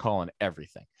 they were calling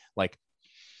everything. Like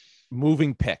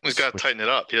moving picks. He's got to tighten it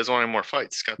up. He doesn't want any more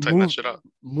fights. He's got to tighten that shit up.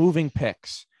 Moving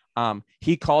picks.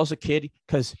 He calls a kid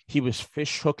because he was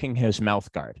fish hooking his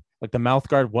mouth guard. Like the mouth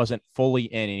guard wasn't fully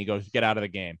in, and he goes, get out of the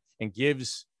game, and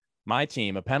gives my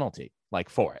team a penalty like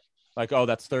for it. Like, oh,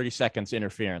 that's 30 seconds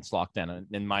interference locked in.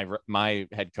 And my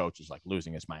head coach is like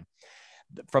losing his mind.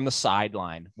 From the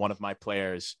sideline, one of my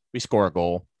players, we score a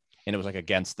goal. And it was like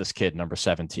against this kid, number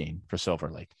 17 for Silver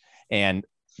Lake. And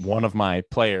one of my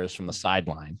players from the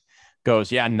sideline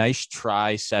goes, yeah, nice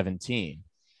try, 17.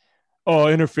 Oh,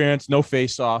 interference, no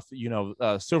face off.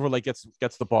 Silver Lake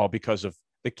gets the ball because of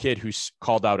the kid who's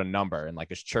called out a number and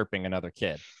like is chirping another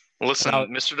kid. Listen, Now-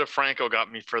 Mr. DeFranco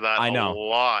got me for that I know. a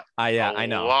lot. I a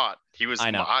know. lot. He was.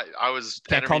 I know. I was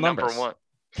Can't call enemy number numbers. one.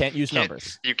 Can't use Can't-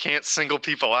 numbers. You can't single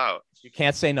people out. You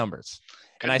can't say numbers.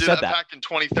 And Couldn't I do said that. back in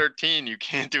 2013. You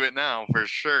can't do it now for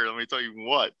sure. Let me tell you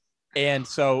what. And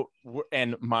so,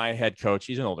 and my head coach,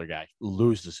 he's an older guy,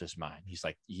 loses his mind. He's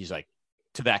like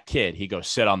to that kid, he goes,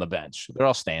 sit on the bench. They're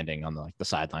all standing on the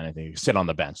sideline. I think sit on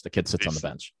the bench. The kid sits on the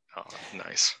bench. Oh,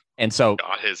 nice. And so,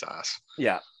 Got his ass.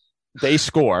 yeah, they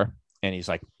score, and he's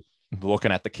like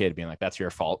looking at the kid, being like, "That's your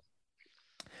fault."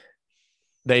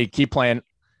 They keep playing.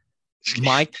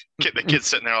 Mike, The kid's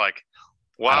sitting there like,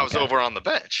 "Wow, I was care. over on the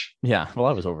bench." yeah, well,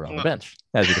 I was over on the bench,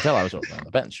 as you can tell. I was over on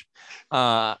the bench,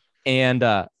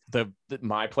 and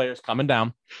my player's coming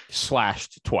down,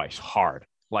 slashed twice hard,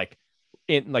 like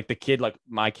the kid, like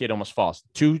my kid almost falls.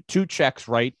 Two checks,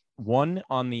 right? One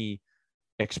on the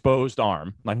exposed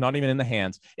arm, like not even in the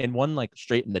hands, and one like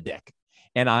straight in the dick.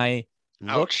 And I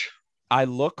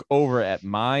look over at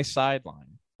my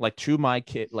sideline, like to my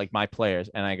kid, like my players,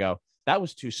 and I go, that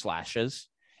was 2 slashes.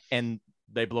 And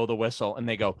they blow the whistle and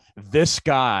they go, this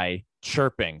guy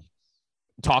chirping,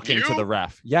 talking to the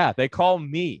ref. Yeah, they call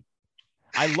me.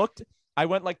 I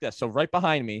went like this. So right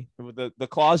behind me, the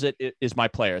closet is my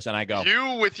players. And I go,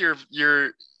 you with your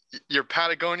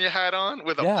Patagonia hat on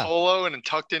with a polo and a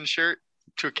tucked in shirt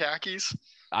to khakis.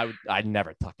 I'd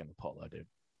never tuck in the polo, dude.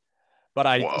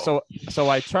 But so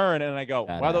I turn and I go,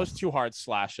 wow, those 2 hard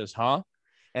slashes, huh?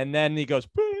 And then he goes,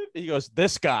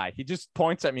 this guy. He just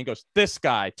points at me and goes, this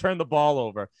guy, turn the ball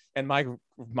over. And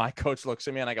my coach looks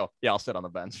at me and I go, yeah, I'll sit on the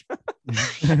bench. I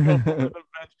go on the bench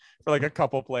for like a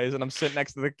couple plays, and I'm sitting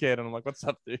next to the kid and I'm like, what's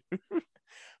up, dude?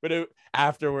 But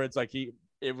afterwards, like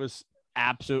it was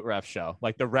absolute ref show.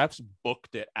 Like the refs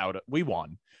booked it out. We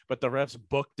won, but the refs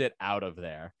booked it out of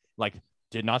there. Like,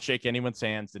 did not shake anyone's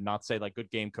hands, did not say like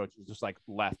good game, coach. It was just like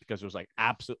left because it was like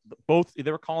absolute. Both, they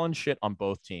were calling shit on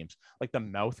both teams. Like the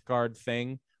mouth guard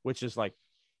thing, which is like,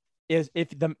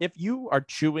 if you are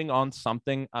chewing on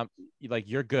something, like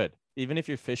you're good. Even if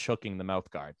you're fish hooking the mouth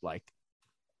guard, like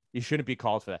you shouldn't be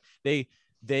called for that.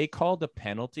 They called a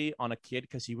penalty on a kid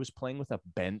because he was playing with a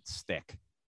bent stick.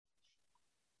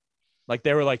 Like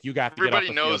they were like, you got to Everybody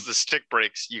get off the knows field. the stick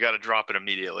breaks. You got to drop it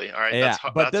immediately. All right. Yeah,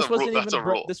 but this wasn't even a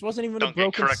rule. This wasn't even Don't a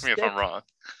broken correct stick. me if I'm wrong.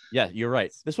 Yeah, you're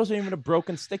right. This wasn't even a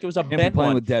broken stick. It was a Can't be bent playing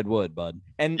one. with dead wood, bud.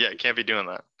 And Yeah, you can't be doing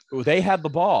that. they had the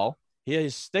ball.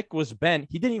 His stick was bent.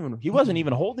 He wasn't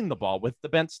even holding the ball with the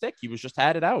bent stick. He was just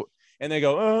had it out. And they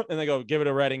go, give it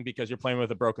a Redding because you're playing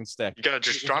with a broken stick. You got to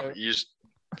just drop it. You just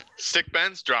stick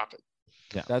bends, drop it.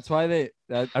 Yeah. That's why I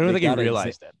don't think he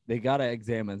realized it. They gotta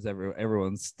examine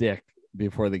everyone's stick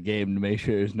before the game to make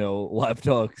sure there's no left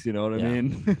hooks. You know what I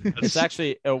mean? It's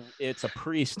actually it's a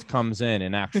priest comes in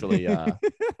and actually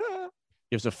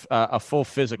gives a full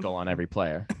physical on every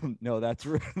player. No, that's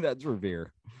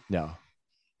Revere. No.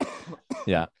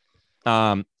 Yeah.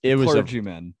 It was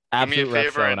Clergyman. Do me a absolute ref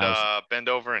favor show, and and bend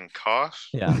over and cough.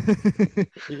 yeah.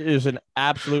 It was an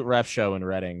absolute ref show in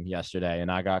Reading yesterday, and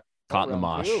I got caught in the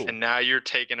mosh. And now you're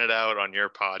taking it out on your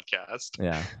podcast.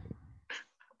 Yeah.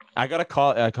 I got a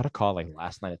call like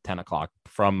last night at 10 o'clock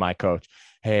from my coach.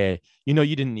 Hey, you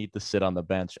didn't need to sit on the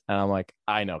bench. And I'm like,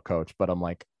 I know, coach, but I'm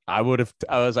like, I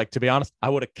was like, to be honest, I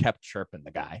would have kept chirping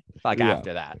the guy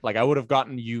after that. Like I would have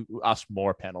gotten us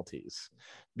more penalties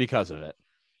because of it.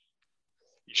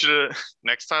 You should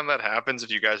next time that happens, if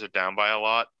you guys are down by a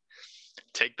lot,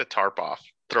 take the tarp off,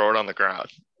 throw it on the ground.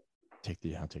 Take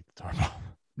the tarp off.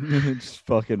 Just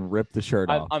fucking rip the shirt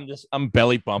off. I'm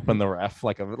belly bumping the ref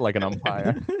like an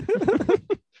umpire.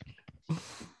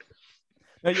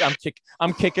 Yeah,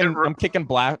 I'm kicking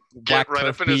black Get right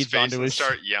turf up in his beads face onto and his.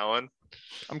 start yelling.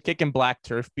 I'm kicking black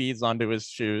turf beads onto his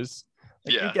shoes.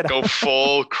 Like, Yeah, you get go out.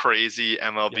 full crazy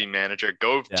MLB manager.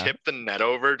 Go Yeah. tip the net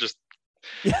over. Just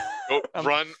Yeah. go I'm-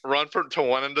 run to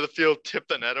one end of the field, tip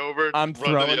the net over. I'm run to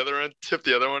throwing- the other end, tip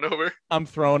the other one over. I'm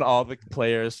throwing all the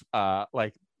players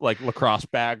like lacrosse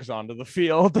bags onto the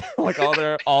field, like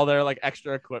all their like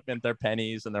extra equipment, their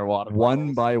pennies and their water One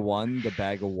bottles. by one, the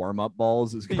bag of warm-up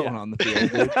balls is going Yeah. on the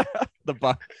field.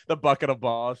 Dude. the bucket of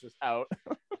balls just out.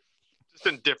 Just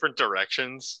in different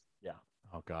directions.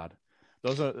 Oh God,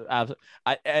 those are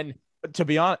and to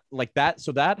be honest, like that.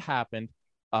 So that happened.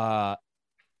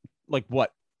 Like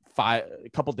what? A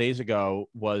couple days ago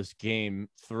was Game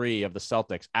 3 of the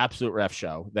Celtics. Absolute ref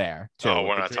show there. Too, Oh, with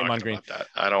we're the not talking Draymond Green. about that.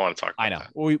 I don't want to talk about I know.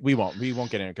 that. We won't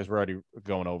get in it because we're already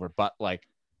going over. But like,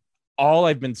 all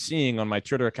I've been seeing on my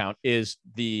Twitter account is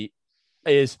the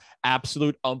is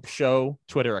absolute ump show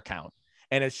Twitter account.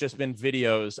 And it's just been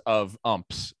videos of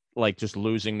umps like just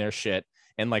losing their shit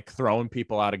and like throwing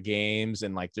people out of games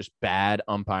and like just bad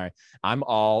umpiring. I'm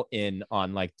all in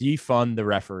on like defund the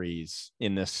referees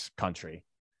in this country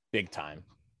big time.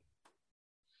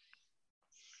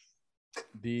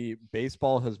 The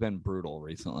baseball has been brutal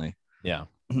recently. Yeah.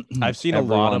 I've seen a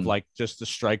lot of Everyone- like just the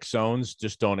strike zones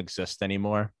just don't exist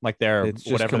anymore. Like they're It's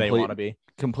just whatever they complete- want to be.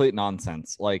 complete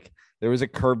nonsense. Like there was a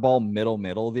curveball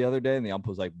middle the other day, and the ump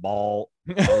was like ball.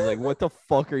 I was like, what the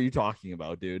fuck are you talking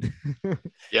about, dude?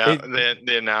 Yeah, It-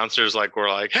 the announcers were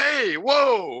like, "Hey,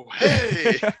 whoa,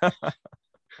 hey!"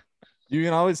 You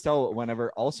can always tell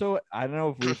whenever. Also, I don't know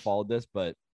if we followed this,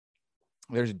 but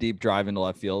there's a deep drive into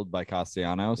left field by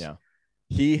Castellanos. Yeah.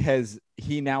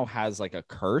 He now has like a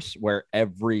curse where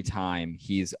every time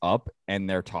he's up and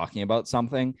they're talking about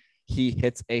something, he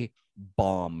hits a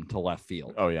bomb to left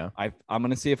field. Oh yeah. I'm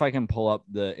gonna see if I can pull up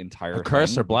the entire A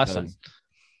curse thing or blessing? because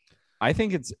I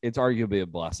think it's arguably a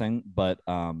blessing, but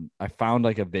I found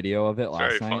like a video of it It's last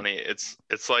very night. funny. It's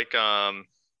like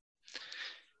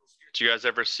do you guys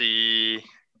ever see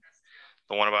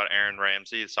the one about Aaron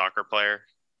Ramsey, the soccer player?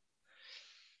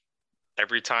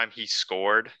 Every time he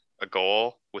scored a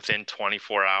goal within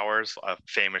 24 hours, a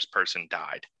famous person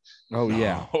died. Oh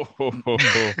yeah.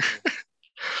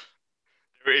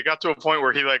 It got to a point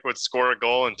where he like would score a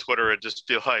goal and Twitter would just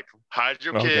be like, "Hide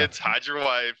your Okay. kids, hide your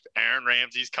wife. Aaron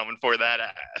Ramsey's coming for that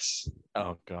ass."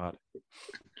 Oh god.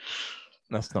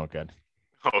 That's not good.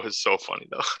 Oh, it's so funny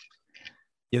though.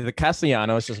 Yeah, the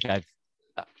Castellanos is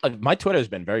like my Twitter has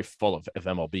been very full of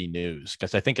MLB news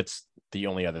because I think it's the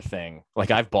only other thing.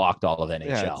 Like I've blocked all of NHL.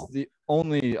 Yeah, it's the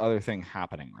only other thing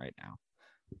happening right now.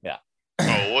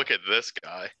 Oh, look at this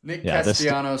guy. Nick Yeah, this-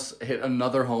 Castellanos hit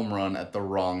another home run at the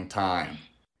wrong time.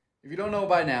 If you don't know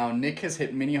by now, Nick has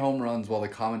hit many home runs while the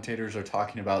commentators are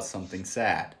talking about something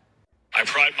sad. I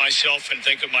pride myself and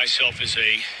think of myself as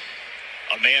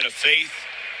a man of faith.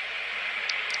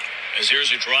 As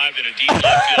there's a drive in a deep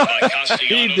left field by Castellanos.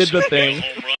 He did the and a thing.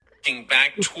 home run. Looking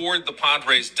back toward the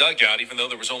Padres dugout, even though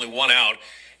there was only one out.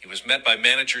 He was met by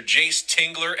manager Jace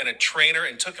Tingler and a trainer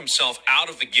and took himself out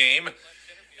of the game.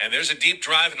 And there's a deep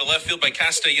drive into left field by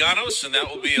Castellanos, and that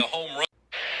will be a home run.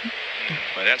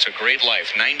 But that's a great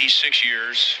life, 96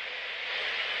 years.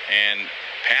 And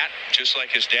Pat, just like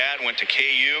his dad, went to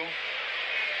KU.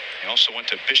 He also went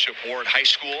to Bishop Ward High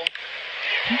School.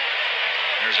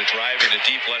 There's a drive into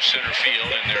deep left center field,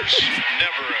 and there's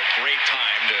never a great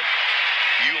time to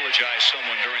eulogize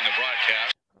someone during the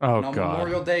broadcast. Oh On god.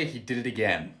 Memorial Day, he did it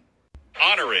again.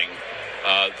 Honoring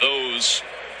those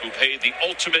who paid the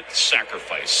ultimate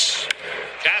sacrifice.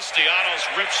 Castellanos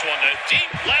rips one to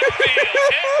deep left field.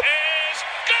 It is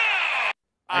gone!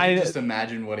 I can just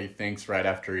imagine what he thinks right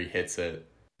after he hits it.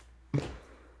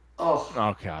 Oh,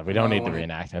 Oh god, we don't No, need the I-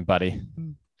 reenactment, buddy.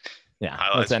 Yeah,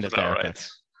 Highlights let's end it with there.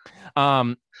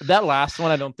 highlights. That last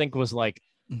one I don't think was like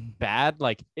bad.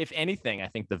 Like if anything, I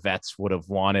think the vets would have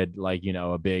wanted like, you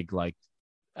know, a big Yeah.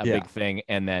 big thing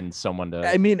and then someone to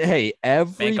I mean, hey,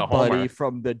 Make a homer. everybody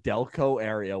from the Delco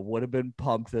area would have been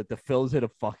pumped that the Phils hit a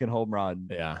fucking home run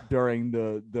yeah. during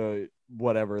the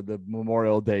whatever the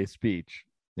Memorial Day speech.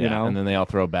 Yeah, You know? and then they all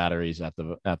throw batteries at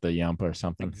the yump or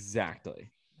something.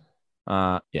 Exactly.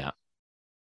 Yeah.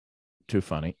 Too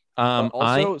funny.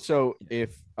 Also, so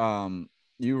if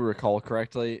you recall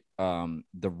correctly,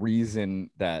 the reason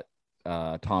that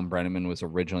Tom Brenneman was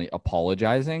originally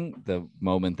apologizing, the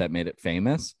moment that made it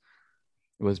famous,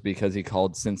 was because he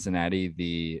called Cincinnati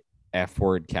the F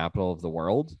word capital of the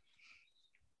world.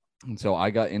 And so I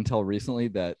got intel recently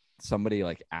that somebody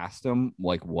like asked him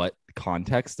like what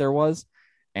context there was,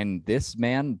 and this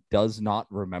man does not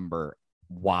remember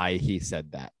why he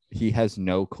said that. He has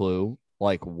no clue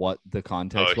like what the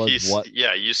context Oh, was. What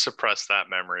you suppress that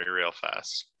memory real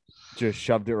fast. just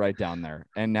shoved it right down there.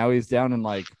 And now he's down in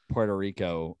like Puerto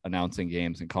Rico announcing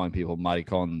games and calling people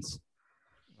maricones.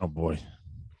 oh boy.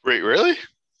 Wait, really?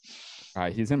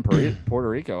 He's in Puerto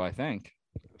Rico, I think.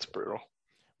 That's brutal.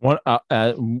 One of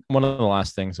the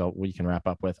last things we can wrap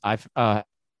up with.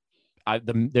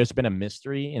 There's been a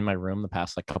mystery in my room the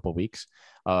past like couple weeks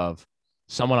of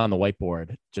someone on the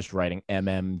whiteboard just writing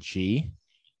MMG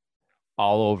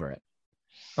all over it.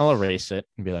 I'll erase it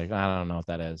and be like, I don't know what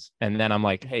that is. And then I'm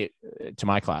like, hey, to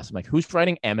my class, I'm like, who's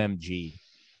writing MMG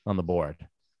on the board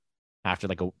after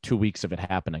like 2 weeks of it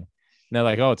happening? And they're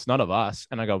like, oh, it's none of us.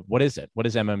 And I go, what is it? What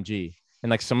is MMG? And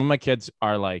like some of my kids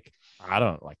are like, I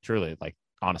don't like truly like,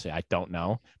 honestly, I don't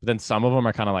know. But then some of them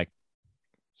are kind of like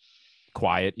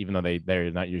quiet, even though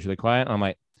they're not usually quiet. And I'm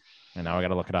like, and now I got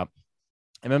to look it up.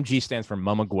 MMG stands for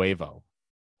Mama Guevo.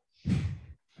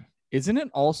 Isn't it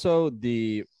also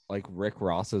the like Rick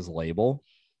Ross's label?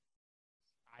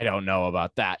 I don't know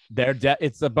about that.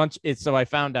 It's a bunch. So I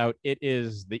found out it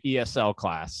is the ESL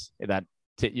class that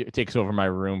takes over my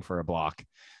room for a block.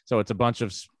 So it's a bunch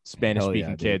of Spanish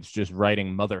speaking kids just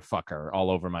writing motherfucker all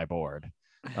over my board.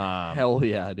 Hell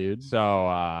yeah, dude. So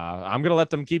I'm gonna let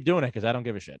them keep doing it because I don't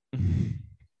give a shit.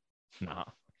 No.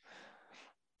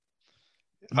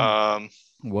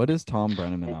 What is Tom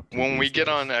Brenneman up to? When we these get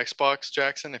days? on Xbox,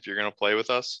 Jackson, if you're gonna play with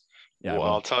us, Yeah, well,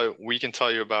 well, I'll tell you. We can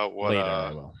tell you about what later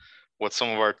I will. what some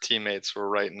of our teammates were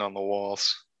writing on the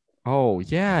walls. Oh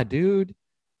yeah, dude.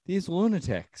 These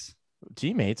lunatics.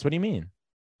 Teammates? What do you mean?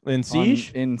 In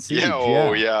Siege? In Siege, Yeah.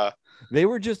 Oh yeah. They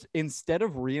were just, instead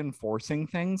of reinforcing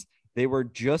things, they were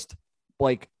just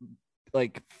like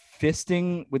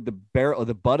fisting with the barrel,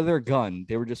 the butt of their gun.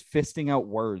 They were just fisting out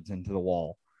words into the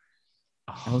wall.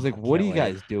 I was like, "What are you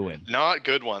guys doing?" Not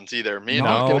good ones either. Me and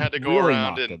No, Duncan had to go really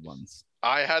around not and good ones.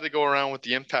 I had to go around with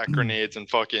the impact grenades and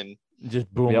fucking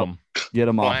Just boom them. Get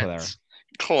them off of there.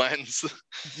 cleanse.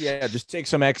 Yeah, just take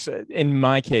some in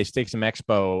my case, take some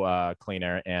Expo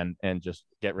cleaner and just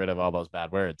get rid of all those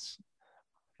bad words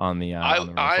on the I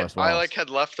like had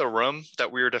left the room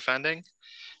that we were defending,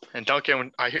 and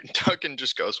Duncan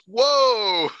just goes,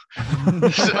 "Whoa!"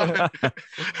 So,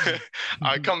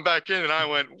 I come back in and I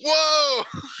went, "Whoa!"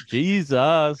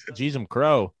 Jesus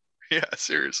Crow. Yeah,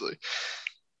 seriously.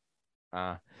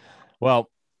 Well,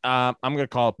 I'm gonna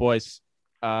call it, boys.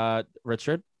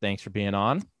 Richard, thanks for being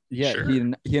on. Yeah,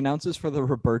 Sure. he announces for the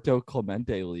Roberto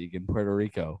Clemente League in Puerto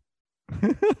Rico.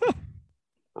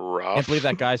 Rough. Can't believe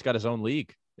that guy's got his own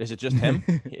league. Is it just him?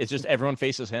 It's just everyone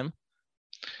faces him.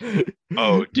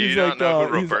 Oh, do you He's not know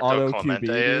who he's Roberto auto Clemente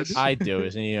QB, dude. is? I do.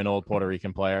 Isn't he an old Puerto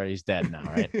Rican player? He's dead now,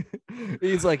 right?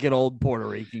 He's like an old Puerto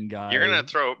Rican guy.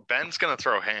 Ben's gonna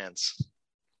throw hands.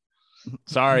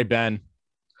 Sorry, Ben.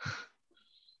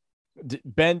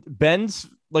 Ben's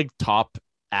like top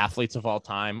athletes of all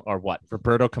time are what?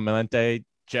 Roberto Clemente,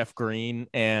 Jeff Green,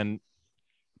 and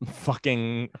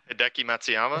fucking Hideki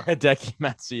Matsuyama. Hideki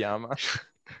Matsuyama.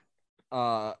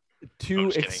 To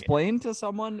just kidding. explain to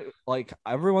someone, like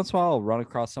every once in a while I'll run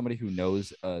across somebody who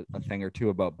knows a thing or two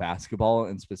about basketball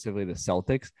and specifically the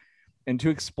Celtics, and to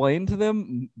explain to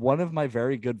them one of my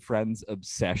very good friends'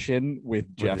 obsession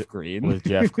with Jeff Green. With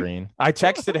Jeff Green. I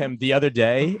texted him the other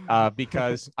day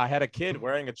because I had a kid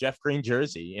wearing a Jeff Green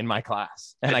jersey in my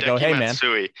class. And I go, hey, man.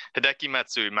 Hideki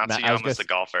Matsui. Matsuyama's the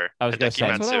golfer. I was gonna Hideki say-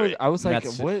 That's what Matsui. I was like,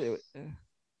 That's- what?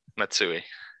 Matsui.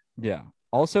 Yeah.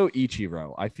 Also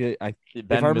Ichiro. I feel Ben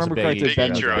if I was a remember big correctly, Big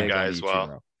Ben was Ichiro big guy on as well.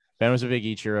 Ichiro. Ben was a big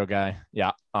Ichiro guy.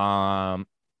 Yeah.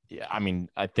 Yeah. I mean,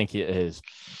 I think his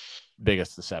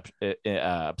biggest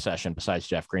obsession besides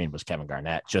Jeff Green was Kevin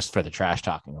Garnett, just for the trash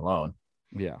talking alone.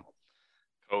 Yeah.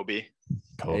 Kobe.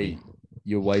 Kobe. Hey,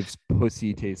 your wife's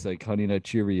pussy tastes like Honey Nut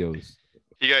Cheerios.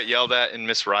 He got yelled at in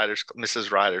Mrs.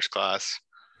 Ryder's class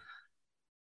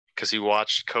because he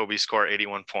watched Kobe score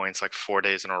 81 points like 4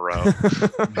 days in a row.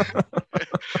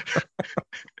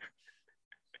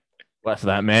 Bless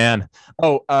that man.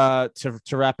 Oh,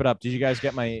 to wrap it up, did you guys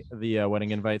get the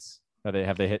wedding invites?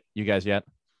 Have they hit you guys yet?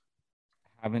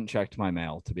 Haven't checked my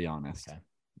mail, to be honest. Okay.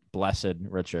 Blessed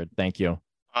Richard. Thank you.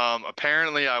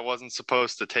 Apparently I wasn't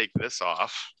supposed to take this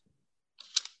off.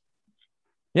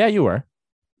 Yeah, you were.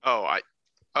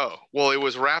 Well, it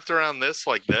was wrapped around this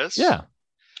like this. Yeah.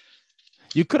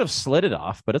 You could have slid it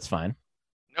off, but it's fine.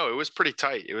 No, it was pretty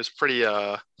tight. It was pretty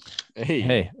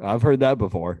Hey, I've heard that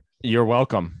before. you're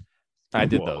welcome. I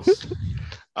did Whoa. those.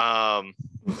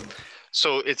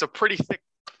 so it's a pretty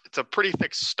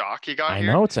thick stock he got I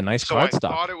here. know it's a nice So I card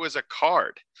stock. thought it was a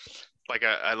card, like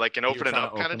an open it trying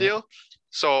up to kind of open deal.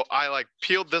 So I like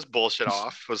peeled this bullshit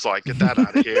off. Was like, get that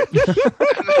out of here.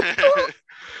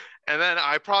 and then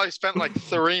I probably spent like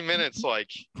 3 minutes like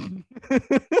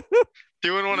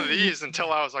doing one of these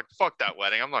until I was like, fuck that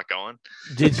wedding. I'm not going.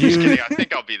 Did Just you? kidding. I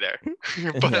think I'll be there.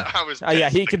 But Yeah. I was. Yeah,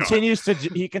 he pissed to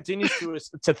go. continues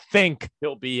to think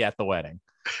he'll be at the wedding.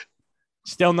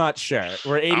 Still not sure.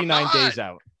 We're 89 not. days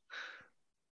out.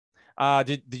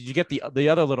 Did you get the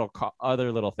other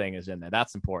little thing is in there?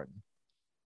 That's important.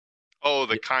 Oh,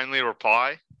 the kindly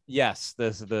reply. Yes,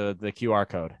 this the QR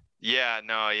code. Yeah.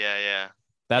 No. Yeah.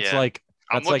 That's Yeah. like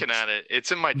I'm that's like looking at it.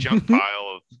 It's in my junk pile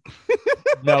of.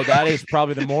 no, that is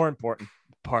probably the more important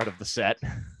part of the set.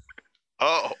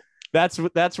 Oh, That's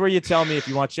where you tell me if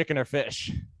you want chicken or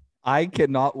fish I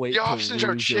cannot wait the to options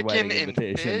are lose your chicken wedding and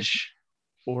invitation. fish.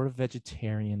 or a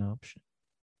vegetarian option.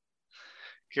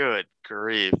 Good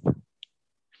grief.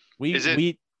 We Is it-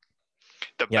 we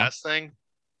The Yeah. best thing,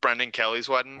 Brendan Kelly's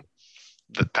wedding,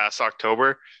 the past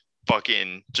October,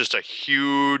 fucking just a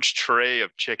huge tray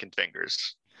of chicken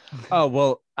fingers. Oh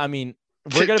well, I mean,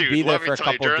 we're gonna Dude, be there let me for a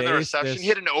tell you, couple during the days. reception, There's- he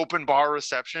had an open bar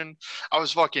reception. I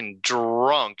was fucking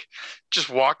drunk. Just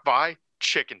walked by,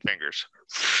 chicken fingers.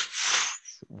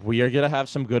 We are gonna have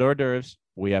some good hors d'oeuvres.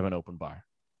 We have an open bar.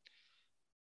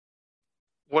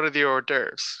 What are the hors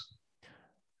d'oeuvres?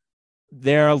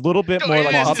 They're a little bit more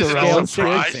like It's upscale a upscale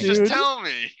surprise. chicken. dude. Just tell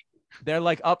me. They're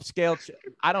like upscale.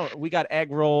 We got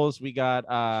egg rolls. We got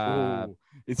Ooh.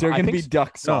 Is there I going to think be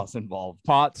duck no. sauce involved?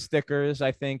 pot stickers.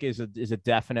 I think is a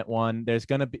definite one. There's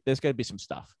gonna be some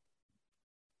stuff.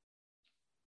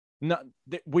 No,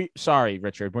 sorry,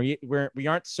 Richard. We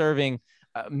aren't serving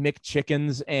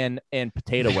McChickens and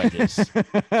potato wedges.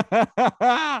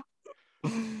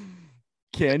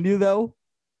 Can you though?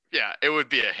 Yeah, it would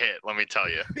be a hit. Let me tell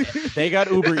you. They got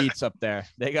Uber Eats up there.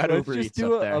 They got Let's Uber just Eats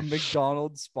do up there. a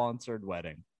McDonald's sponsored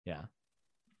wedding.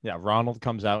 Yeah, Ronald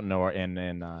comes out and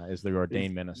is the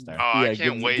ordained minister. Oh, Yeah, I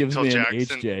can't wait gives until me an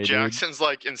Jackson. HJ, dude. Jackson's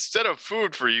like, instead of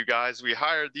food for you guys, we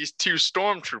hired these 2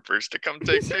 stormtroopers to come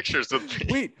take pictures with me.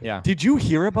 Wait, Yeah. did you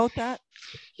hear about that?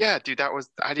 Yeah, dude,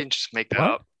 I didn't just make that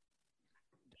What? up.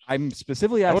 I'm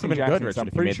specifically That asking would've been Jackson. good, 'Cause I'm Richard,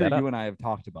 if you pretty made sure that you up. and I have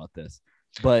talked about this,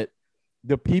 but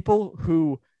the people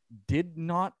who did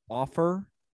not offer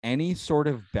any sort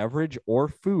of beverage or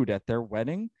food at their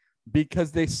wedding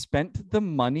because they spent the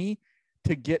money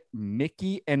to get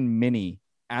Mickey and Minnie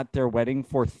at their wedding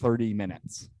for 30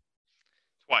 minutes.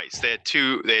 Twice. They had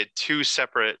two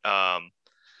separate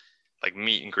like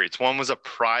meet and greets. One was a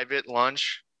private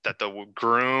lunch that the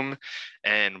groom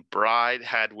and bride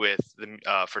had with the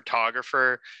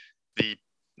photographer,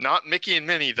 not Mickey and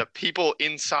Minnie, the people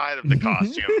inside of the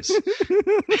costumes.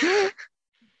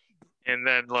 And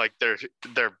then like their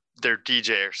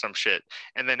DJ or some shit.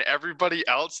 And then everybody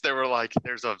else, they were like,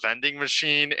 there's a vending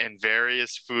machine and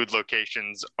various food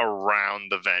locations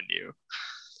around the venue.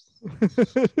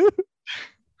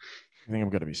 I think I'm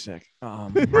gonna be sick.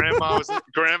 Grandma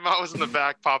was in the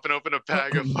back popping open a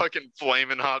bag of fucking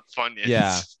flaming hot Funyuns.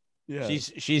 Yeah. Yeah.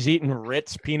 She's eating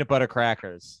Ritz peanut butter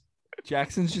crackers.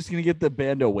 Jackson's just gonna get the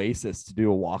band Oasis to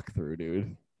do a walkthrough,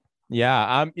 dude.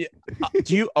 Yeah.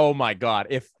 Do you? Oh my God!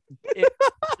 If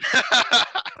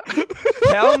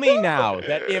tell me now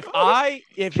that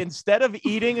if instead of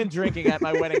eating and drinking at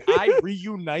my wedding, I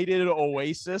reunited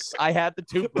Oasis, I had the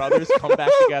 2 brothers come back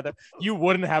together, you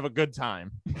wouldn't have a good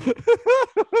time.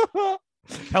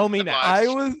 Tell me now.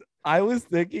 I was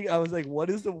thinking, I was like, what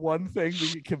is the one thing we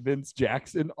could convince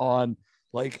Jackson on,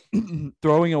 like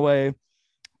throwing away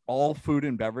all food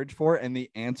and beverage for? And the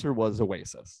answer was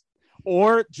Oasis.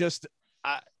 Or just,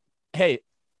 hey,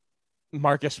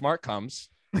 Marcus Smart comes.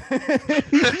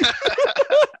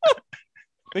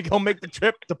 We go make the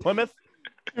trip to Plymouth.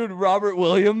 Dude, Robert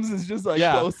Williams is just like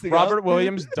posting Robert up,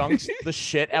 Williams dunks the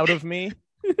shit out of me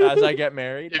as I get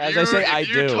married. As I say, I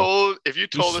do. If you He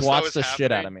told us that swats was the happening,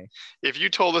 shit out of me. if you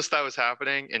told us that was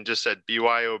happening and just said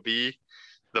BYOB,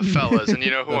 the fellas, and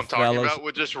you know who The I'm talking fellas. about,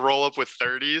 would just roll up with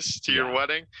 30s to your Yeah.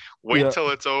 wedding, wait Yeah. till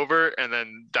it's over, and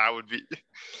then that would be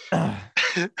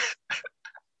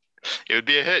it would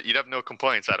be a hit. You'd have no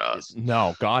complaints at us.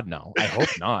 No, God, no. I hope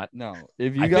not. No,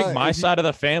 if you I got think my if you- side of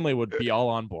the family would be all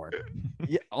on board.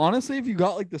 yeah, honestly, if you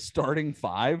got like the starting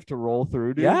 5 to roll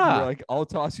through, dude, Yeah. you're like, I'll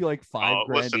toss you like 5 Oh,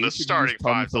 grand. listen, each the if you starting just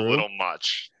come five's a through. little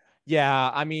much.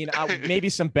 Yeah, I mean, maybe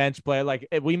some bench player. Like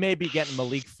we may be getting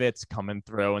Malik Fitz coming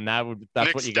through, and that's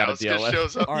Nick what you got to deal Stauskis with.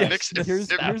 shows up. All right, Nick, here's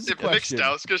the if Nick question.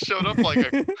 Stauskis showed up,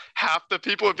 like half the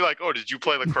people would be like, "Oh, did you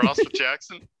play lacrosse with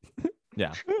Jackson?"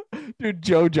 Dude,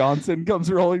 Joe Johnson comes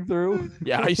rolling through.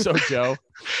 Yeah, ISO Joe.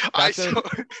 I That's a- saw,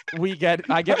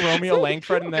 I get Romeo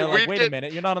Langford, and they're like, We'd "Wait a get-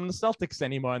 minute, you're not on the Celtics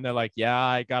anymore." And they're like, "Yeah,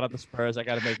 I got on the Spurs. I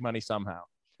got to make money somehow."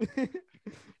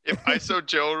 if ISO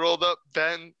Joe rolled up,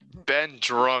 Ben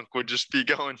drunk would just be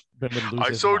going, Ben would lose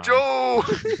his "ISO mind. Joe."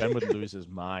 Ben would lose his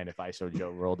mind if ISO Joe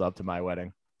rolled up to my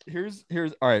wedding. Here's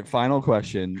all right, final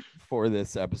question for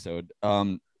this episode.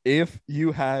 If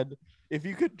you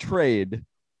could trade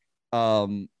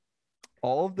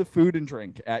all of the food and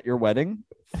drink at your wedding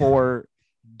for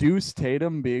Deuce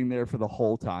Tatum being there for the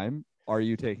whole time, are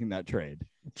you taking that trade?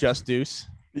 Just Deuce,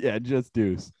 Yeah, just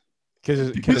Deuce.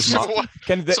 because So what-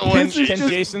 can so when Jason's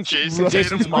Jason Jason's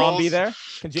Tatum mom be rolls- there?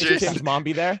 Can Jason Jason- Tatum's mom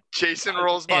be there? Jason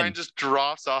rolls by in. and just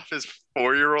drops off his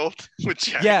 4-year-old with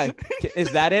Jackson. Yeah,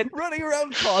 is that it? Running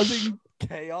around causing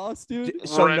chaos, dude.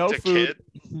 So Rent no a food,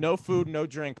 kid. no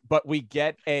drink, but we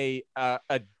get a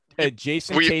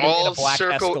Jason We Tatum in all a black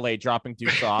circle- Escalade dropping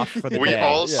Deuce off for the We day.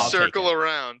 all Yeah. I'll take circle it.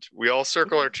 around. We all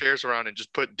circle our chairs around and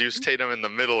just put Deuce Tatum in the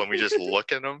middle, and we just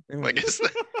look at him. Like, it's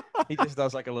He just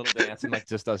does like a little dance and like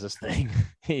just does his thing.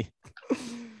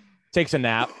 takes a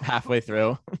nap halfway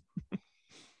through.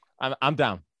 I'm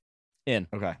down. In.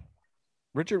 Okay.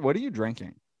 Richard, what are you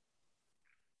drinking?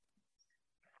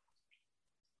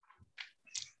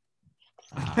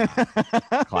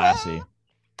 Classy.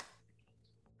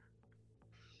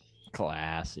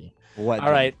 What?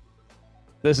 All right.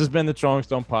 This has been the Trolling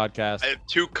Stone Podcast. I have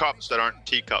 2 cups that aren't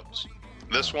teacups.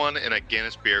 This one in a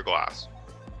Guinness beer glass.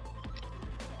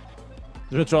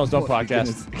 This is the Trolling Stone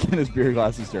Podcast. Guinness beer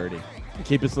glass is dirty.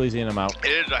 Keep it sleazy and I'm out.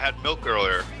 It is. I had milk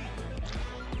earlier.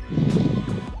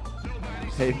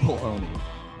 Hey, baloney.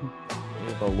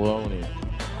 Baloney.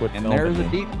 And there's a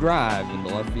deep drive in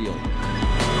the left field.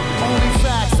 Only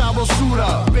facts, I will shoot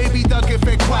up. Baby duck if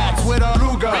it quacks with a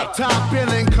Ruger. Top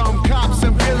billing, come cops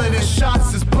and villainous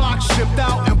shots is box shipped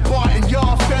out and bought and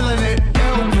y'all feeling it.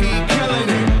 LP killing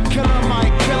it. Killer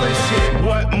Mike killing shit.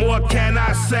 What more can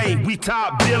I say? We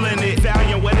top billing it.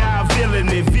 Valiant without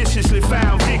villainy. Viciously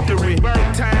found victory.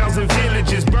 Burnt towns and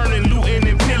villages. Burning, looting,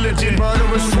 and pillaging.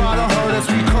 Murderers try to hurt us.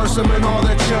 We curse them and all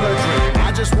their children.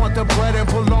 I just want the bread and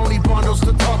bologna bundles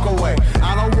to tuck away.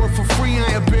 I don't work for free.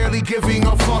 I am barely giving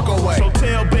a fuck away. So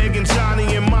tell begging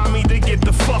Johnny and mommy to get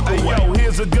the fuck away. Hey, yo,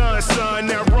 here's a gun, son.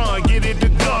 Now run. Get it the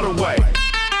gut away.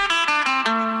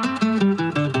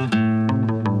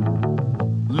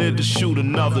 Live to shoot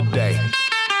another day.